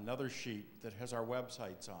another sheet that has our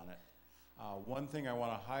websites on it. One thing I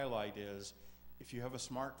want to highlight is if you have a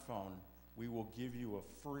smartphone, we will give you a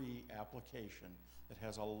free application that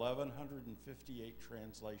has 1,158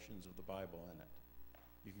 translations of the Bible in it.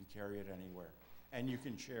 You can carry it anywhere, and you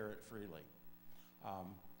can share it freely.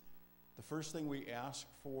 The first thing we ask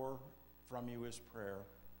from you is prayer.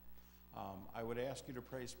 I would ask you to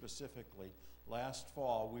pray specifically. Last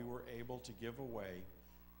fall, we were able to give away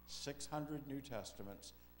 600 New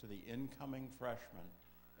Testaments to the incoming freshmen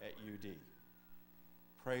at UD.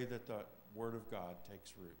 Pray that the Word of God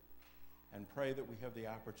takes root, and pray that we have the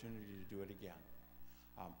opportunity to do it again.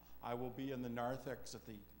 I will be in the narthex at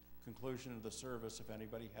the conclusion of the service if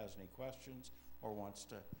anybody has any questions or wants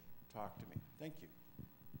to talk to me. Thank you.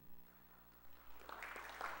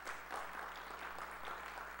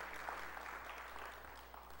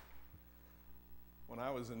 When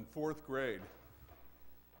I was in 4th grade,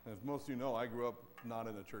 as most of you know, I grew up not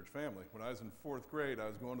in a church family. When I was in 4th grade, I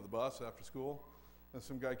was going to the bus after school, and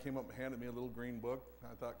some guy came up and handed me a little green book.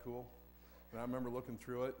 I thought, cool. And I remember looking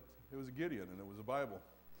through it. It was a Gideon, and it was a Bible.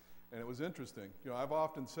 And it was interesting. You know, I've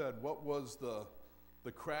often said, what was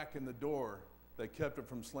the crack in the door that kept it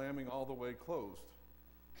from slamming all the way closed?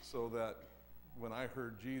 So that when I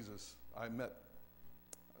heard Jesus,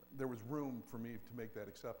 there was room for me to make that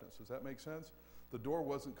acceptance. Does that make sense? The door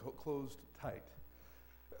wasn't closed tight.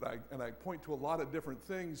 And I point to a lot of different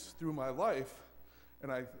things through my life,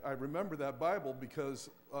 and I remember that Bible because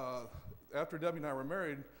after Debbie and I were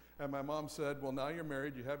married, and my mom said, well, now you're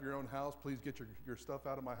married, you have your own house, please get your stuff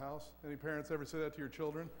out of my house. Any parents ever say that to your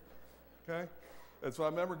children? Okay? And so I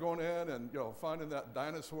remember going in and finding that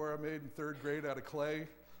dinosaur I made in 3rd grade out of clay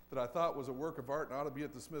that I thought was a work of art and ought to be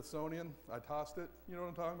at the Smithsonian. I tossed it, you know what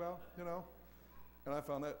I'm talking about? And I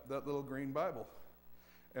found that little green Bible.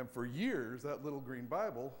 And for years, that little green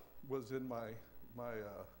Bible was in my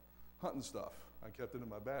hunting stuff. I kept it in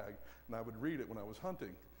my bag, and I would read it when I was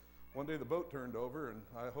hunting. One day the boat turned over, and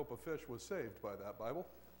I hope a fish was saved by that Bible.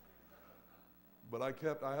 But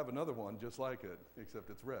I have another one just like it, except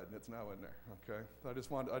it's red, and it's now in there, okay? I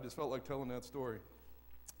just felt like telling that story.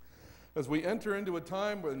 As we enter into a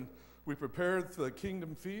time when we prepare for the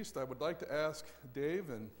Kingdom Feast, I would like to ask Dave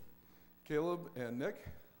and Caleb and Nick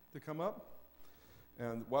to come up.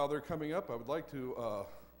 And while they're coming up, I would like to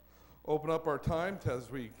open up our time as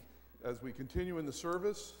we continue in the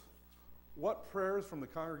service. What prayers from the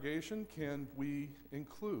congregation can we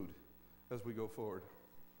include as we go forward?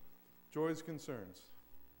 Joy's concerns.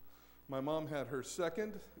 My mom had her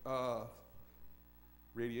second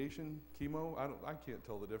radiation, chemo. I can't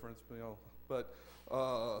tell the difference, but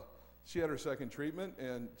she had her second treatment,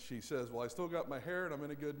 and she says, well, I still got my hair, and I'm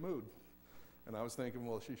in a good mood. And I was thinking,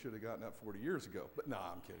 well, she should have gotten that 40 years ago. But no,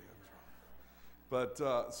 I'm kidding. But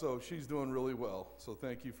so she's doing really well. So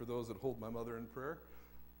thank you for those that hold my mother in prayer.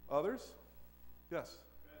 Others? Yes?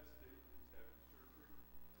 Pat Staten is having surgery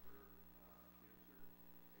for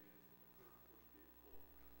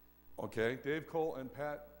cancer, and Okay, Dave Cole and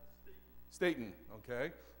Pat Staten.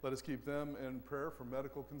 Okay, let us keep them in prayer for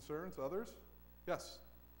medical concerns. Others? Yes?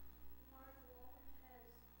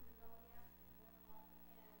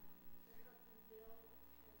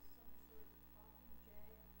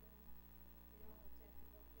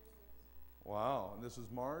 Wow, and this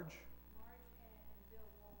is Marge?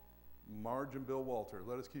 Marge and Bill Walter.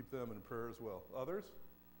 Let us keep them in prayer as well. Others?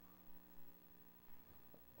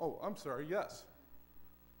 Oh, I'm sorry, yes.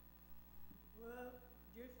 Well,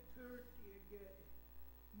 this Thursday I got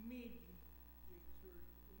a meeting this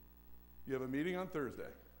Thursday. You have a meeting on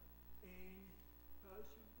Thursday? And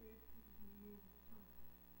possibly move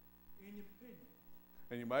to Independence.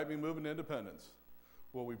 And you might be moving to Independence.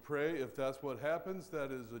 Well, we pray if that's what happens,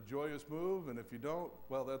 that is a joyous move, and if you don't,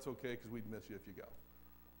 well, that's okay, because we'd miss you if you go.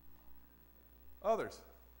 Others?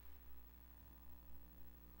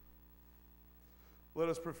 Let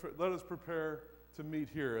us prepare to meet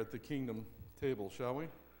here at the Kingdom table, shall we?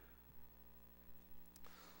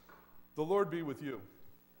 The Lord be with you.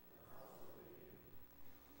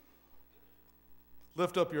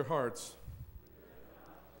 Lift up your hearts.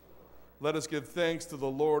 Let us give thanks to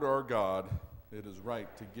the Lord our God. It is right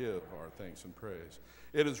to give our thanks and praise.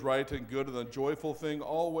 It is right and good and a joyful thing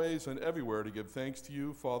always and everywhere to give thanks to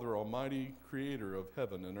you, Father Almighty, creator of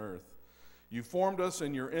heaven and earth. You formed us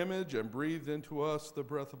in your image and breathed into us the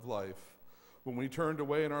breath of life. When we turned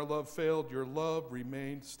away and our love failed, your love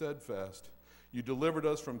remained steadfast. You delivered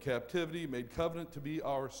us from captivity, made covenant to be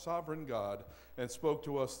our sovereign God, and spoke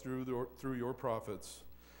to us through your prophets.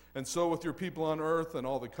 And so with your people on earth and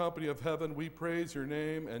all the company of heaven, we praise your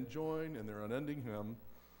name and join in their unending hymn.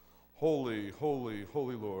 Holy, holy,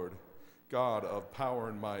 holy Lord, God of power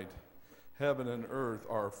and might, heaven and earth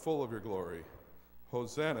are full of your glory.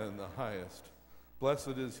 Hosanna in the highest.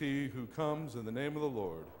 Blessed is he who comes in the name of the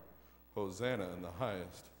Lord. Hosanna in the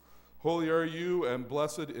highest. Holy are you, and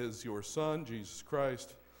blessed is your Son, Jesus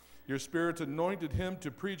Christ. Your Spirit anointed him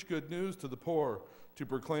to preach good news to the poor, to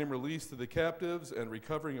proclaim release to the captives and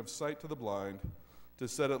recovering of sight to the blind, to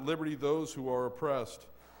set at liberty those who are oppressed,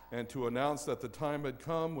 and to announce that the time had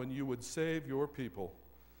come when you would save your people.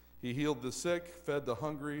 He healed the sick, fed the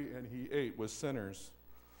hungry, and he ate with sinners.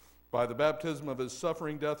 By the baptism of his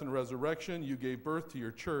suffering, death, and resurrection, you gave birth to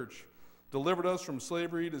your church, delivered us from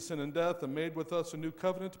slavery to sin and death, and made with us a new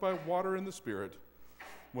covenant by water and the Spirit.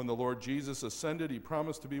 When the Lord Jesus ascended, he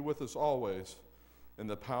promised to be with us always in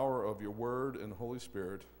the power of your word and Holy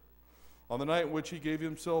Spirit. On the night in which he gave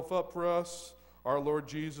himself up for us, our Lord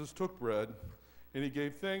Jesus took bread, and he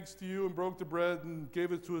gave thanks to you and broke the bread and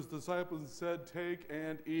gave it to his disciples and said, "Take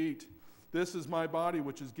and eat. This is my body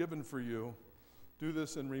which is given for you. Do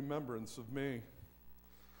this in remembrance of me."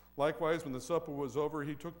 Likewise, when the supper was over,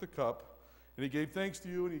 he took the cup, And he gave thanks to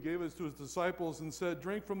you, and he gave it to his disciples and said,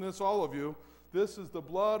 "Drink from this, all of you. This is the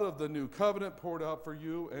blood of the new covenant poured out for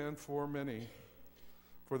you and for many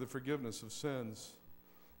for the forgiveness of sins.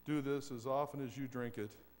 Do this as often as you drink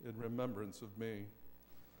it in remembrance of me."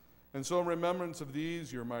 And so in remembrance of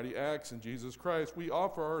these, your mighty acts in Jesus Christ, we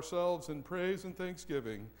offer ourselves in praise and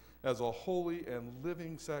thanksgiving as a holy and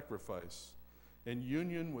living sacrifice in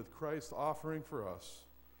union with Christ's offering for us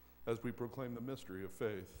as we proclaim the mystery of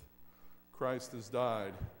faith. Christ has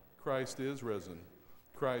died. Christ is risen.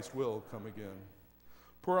 Christ will come again.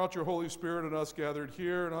 Pour out your Holy Spirit on us gathered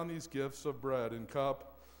here and on these gifts of bread and cup.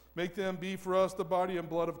 Make them be for us the body and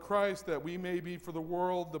blood of Christ, that we may be for the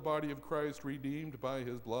world the body of Christ, redeemed by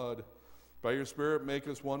his blood. By your Spirit, make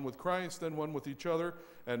us one with Christ and one with each other,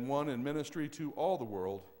 and one in ministry to all the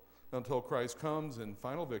world, until Christ comes in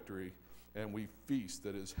final victory, and we feast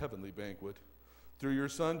at his heavenly banquet. Through your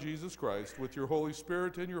Son, Jesus Christ, with your Holy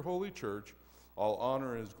Spirit and your holy church, all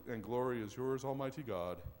honor and glory is yours, Almighty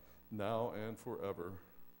God, now and forever.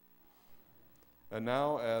 And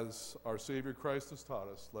now, as our Savior Christ has taught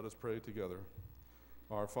us, let us pray together.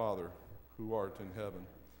 Our Father, who art in heaven,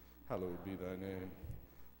 hallowed be thy name.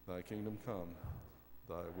 Thy kingdom come,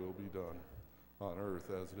 thy will be done, on earth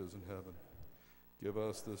as it is in heaven. Give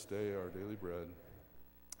us this day our daily bread,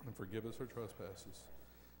 and forgive us our trespasses,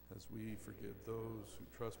 as we forgive those who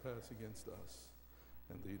trespass against us.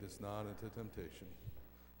 And lead us not into temptation,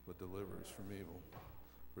 but deliver us from evil.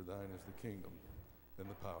 For thine is the kingdom, and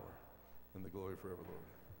the power, and the glory forever,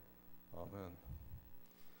 Lord.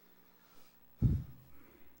 Amen.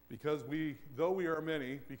 Because though we are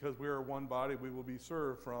many, because we are one body, we will be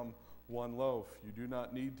served from one loaf. You do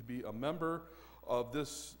not need to be a member of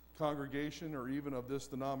this congregation or even of this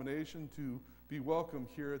denomination to be welcome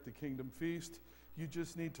here at the Kingdom Feast. You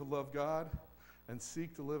just need to love God and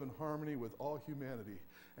seek to live in harmony with all humanity.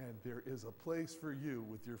 And there is a place for you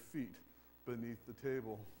with your feet beneath the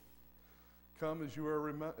table. Come as you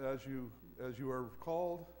are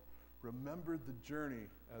called. Remember the journey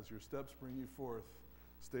as your steps bring you forth.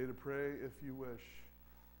 Stay to pray if you wish.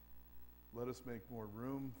 Let us make more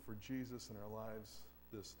room for Jesus in our lives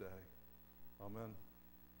this day. Amen.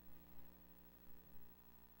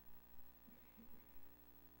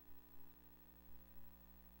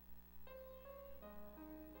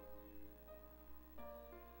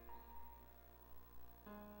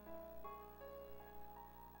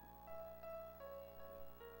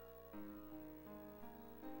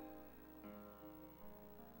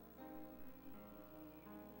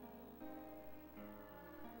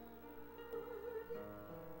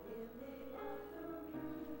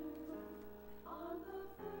 On the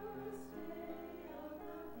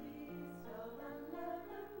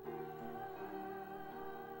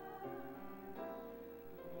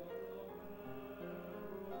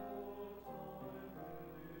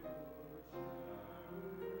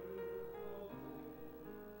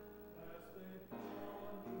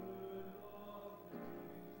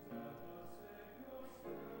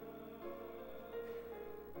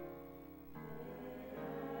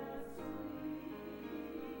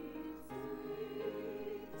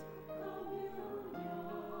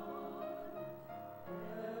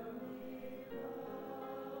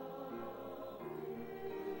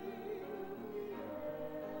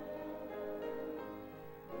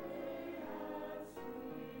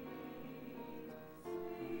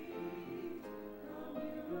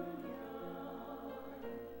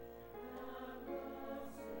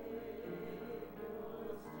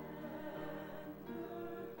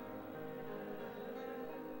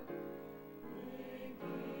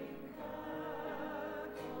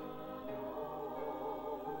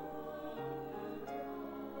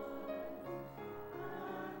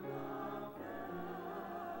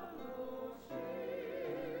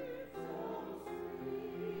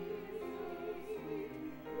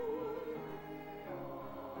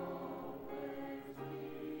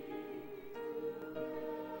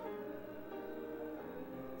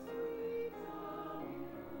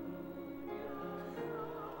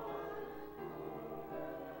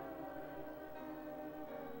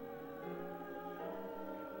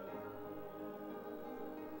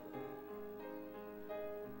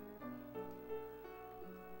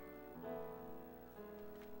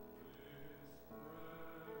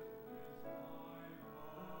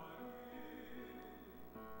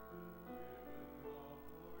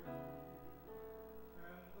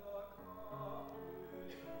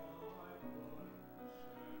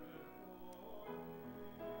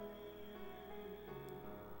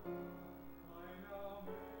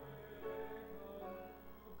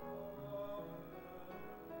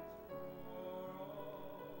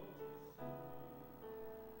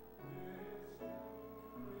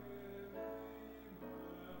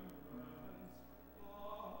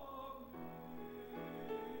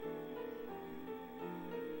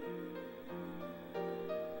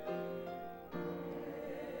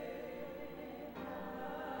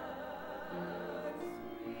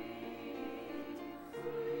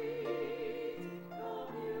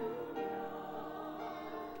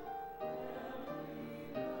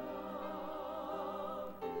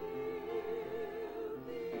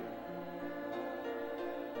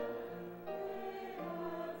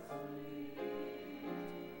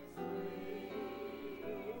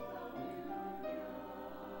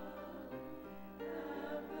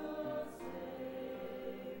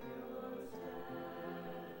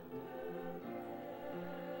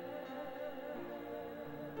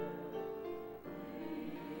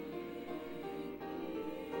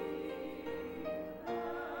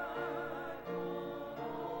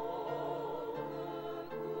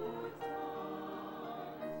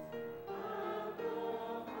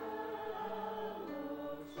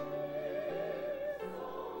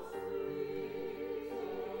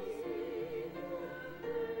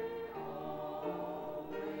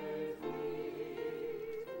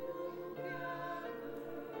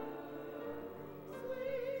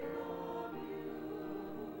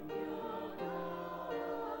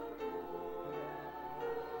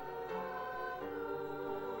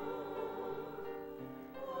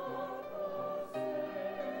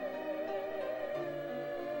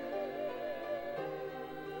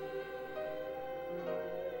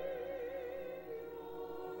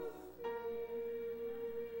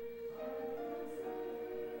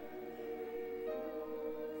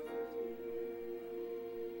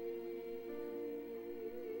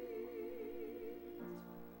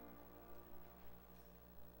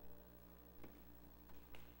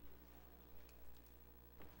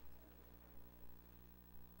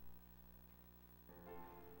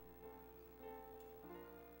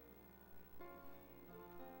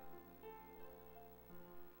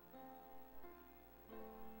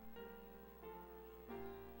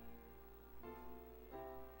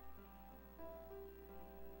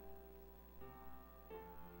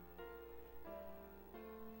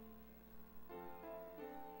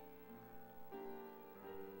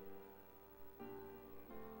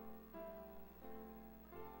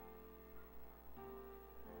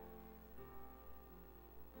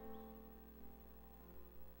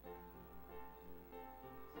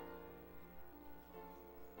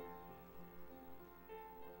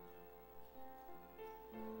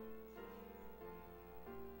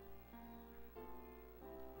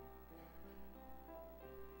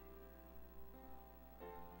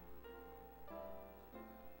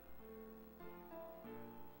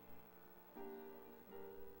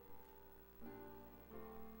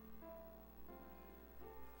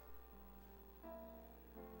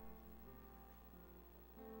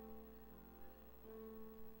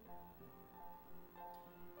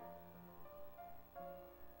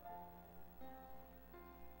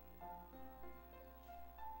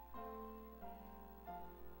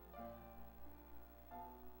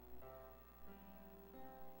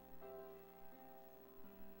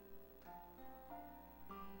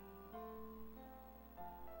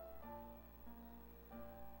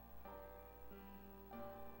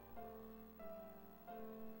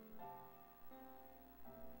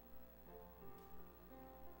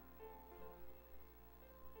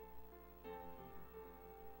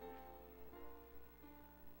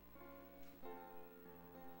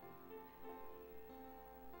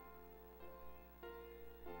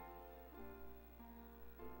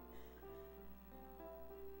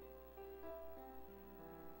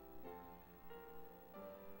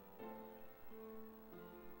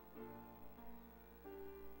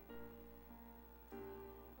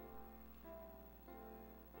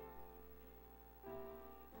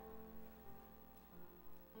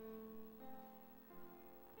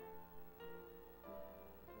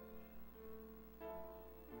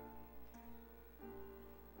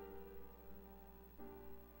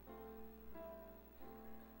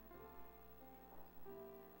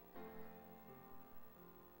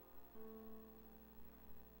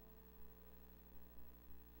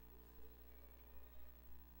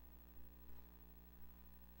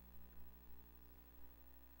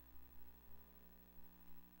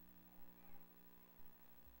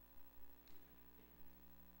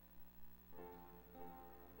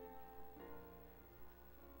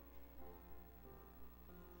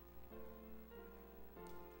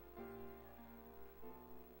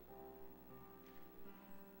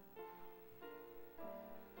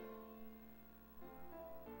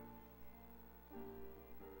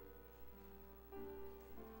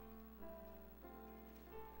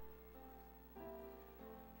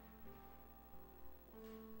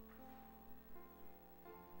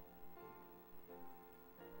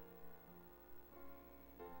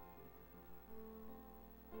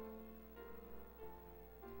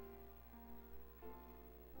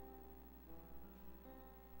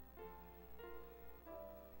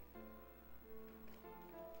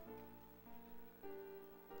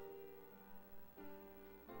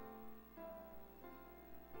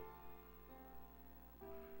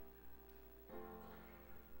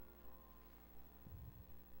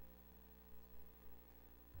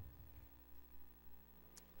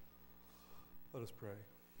Let us pray.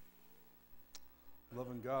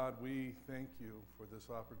 Loving God, we thank you for this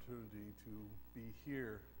opportunity to be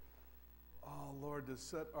here. Oh, Lord, to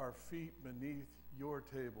set our feet beneath your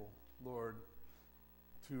table, Lord,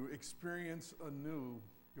 to experience anew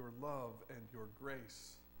your love and your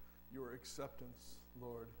grace, your acceptance,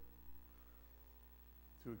 Lord,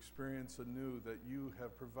 to experience anew that you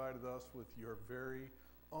have provided us with your very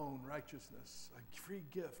own righteousness, a free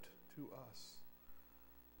gift to us.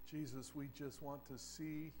 Jesus, we just want to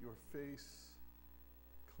see your face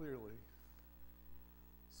clearly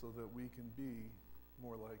so that we can be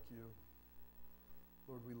more like you.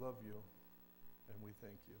 Lord, we love you and we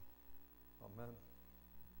thank you.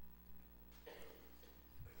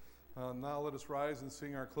 Amen. Now let us rise and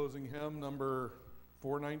sing our closing hymn, number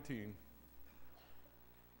 419.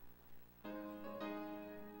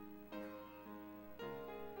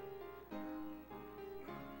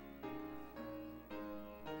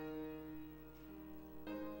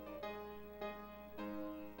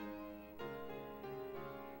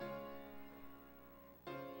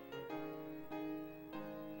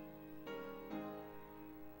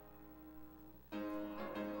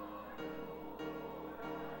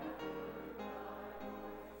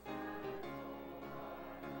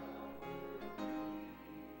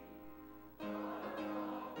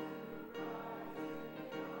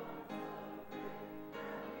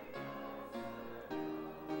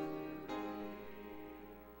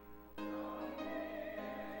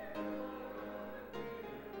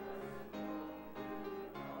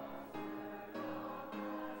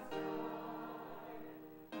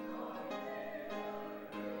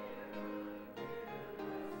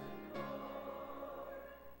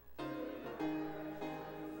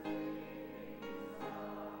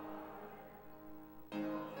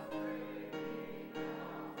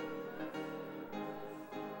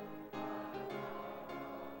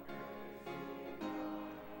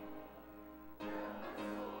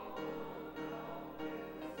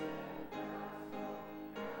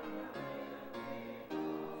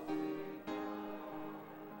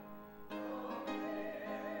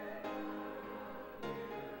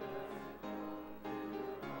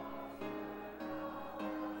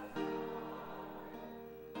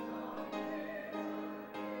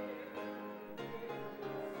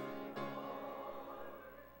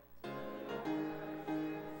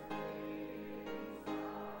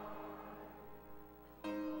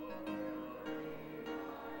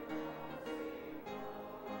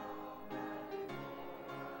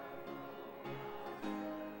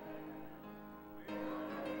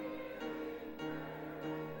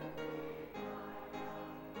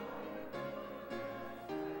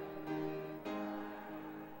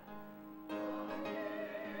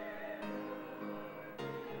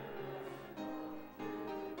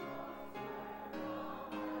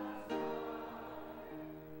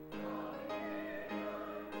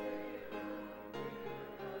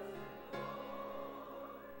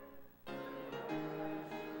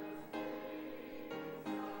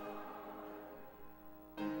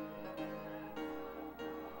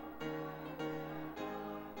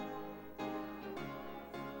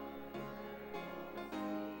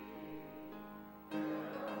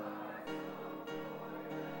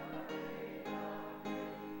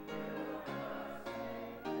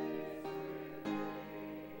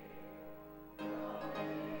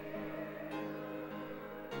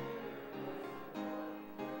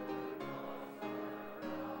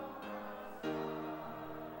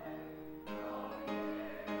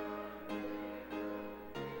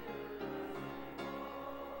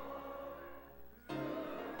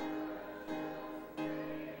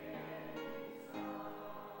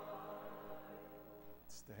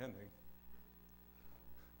 Standing.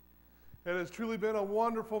 It has truly been a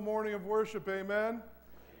wonderful morning of worship, amen? Amen?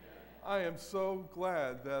 I am so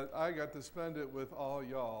glad that I got to spend it with all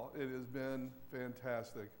y'all. It has been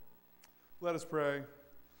fantastic. Let us pray.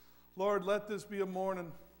 Lord, let this be a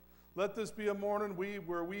morning. Let this be a morning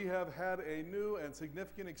where we have had a new and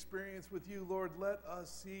significant experience with you. Lord, let us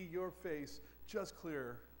see your face just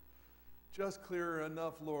clearer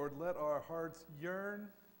enough, Lord. Let our hearts yearn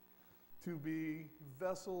to be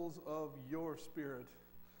vessels of your Spirit,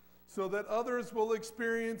 so that others will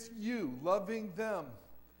experience you loving them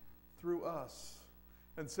through us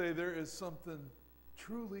and say there is something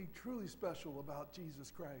truly, truly special about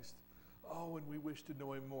Jesus Christ. Oh, and we wish to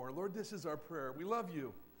know him more. Lord, this is our prayer. We love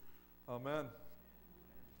you. Amen.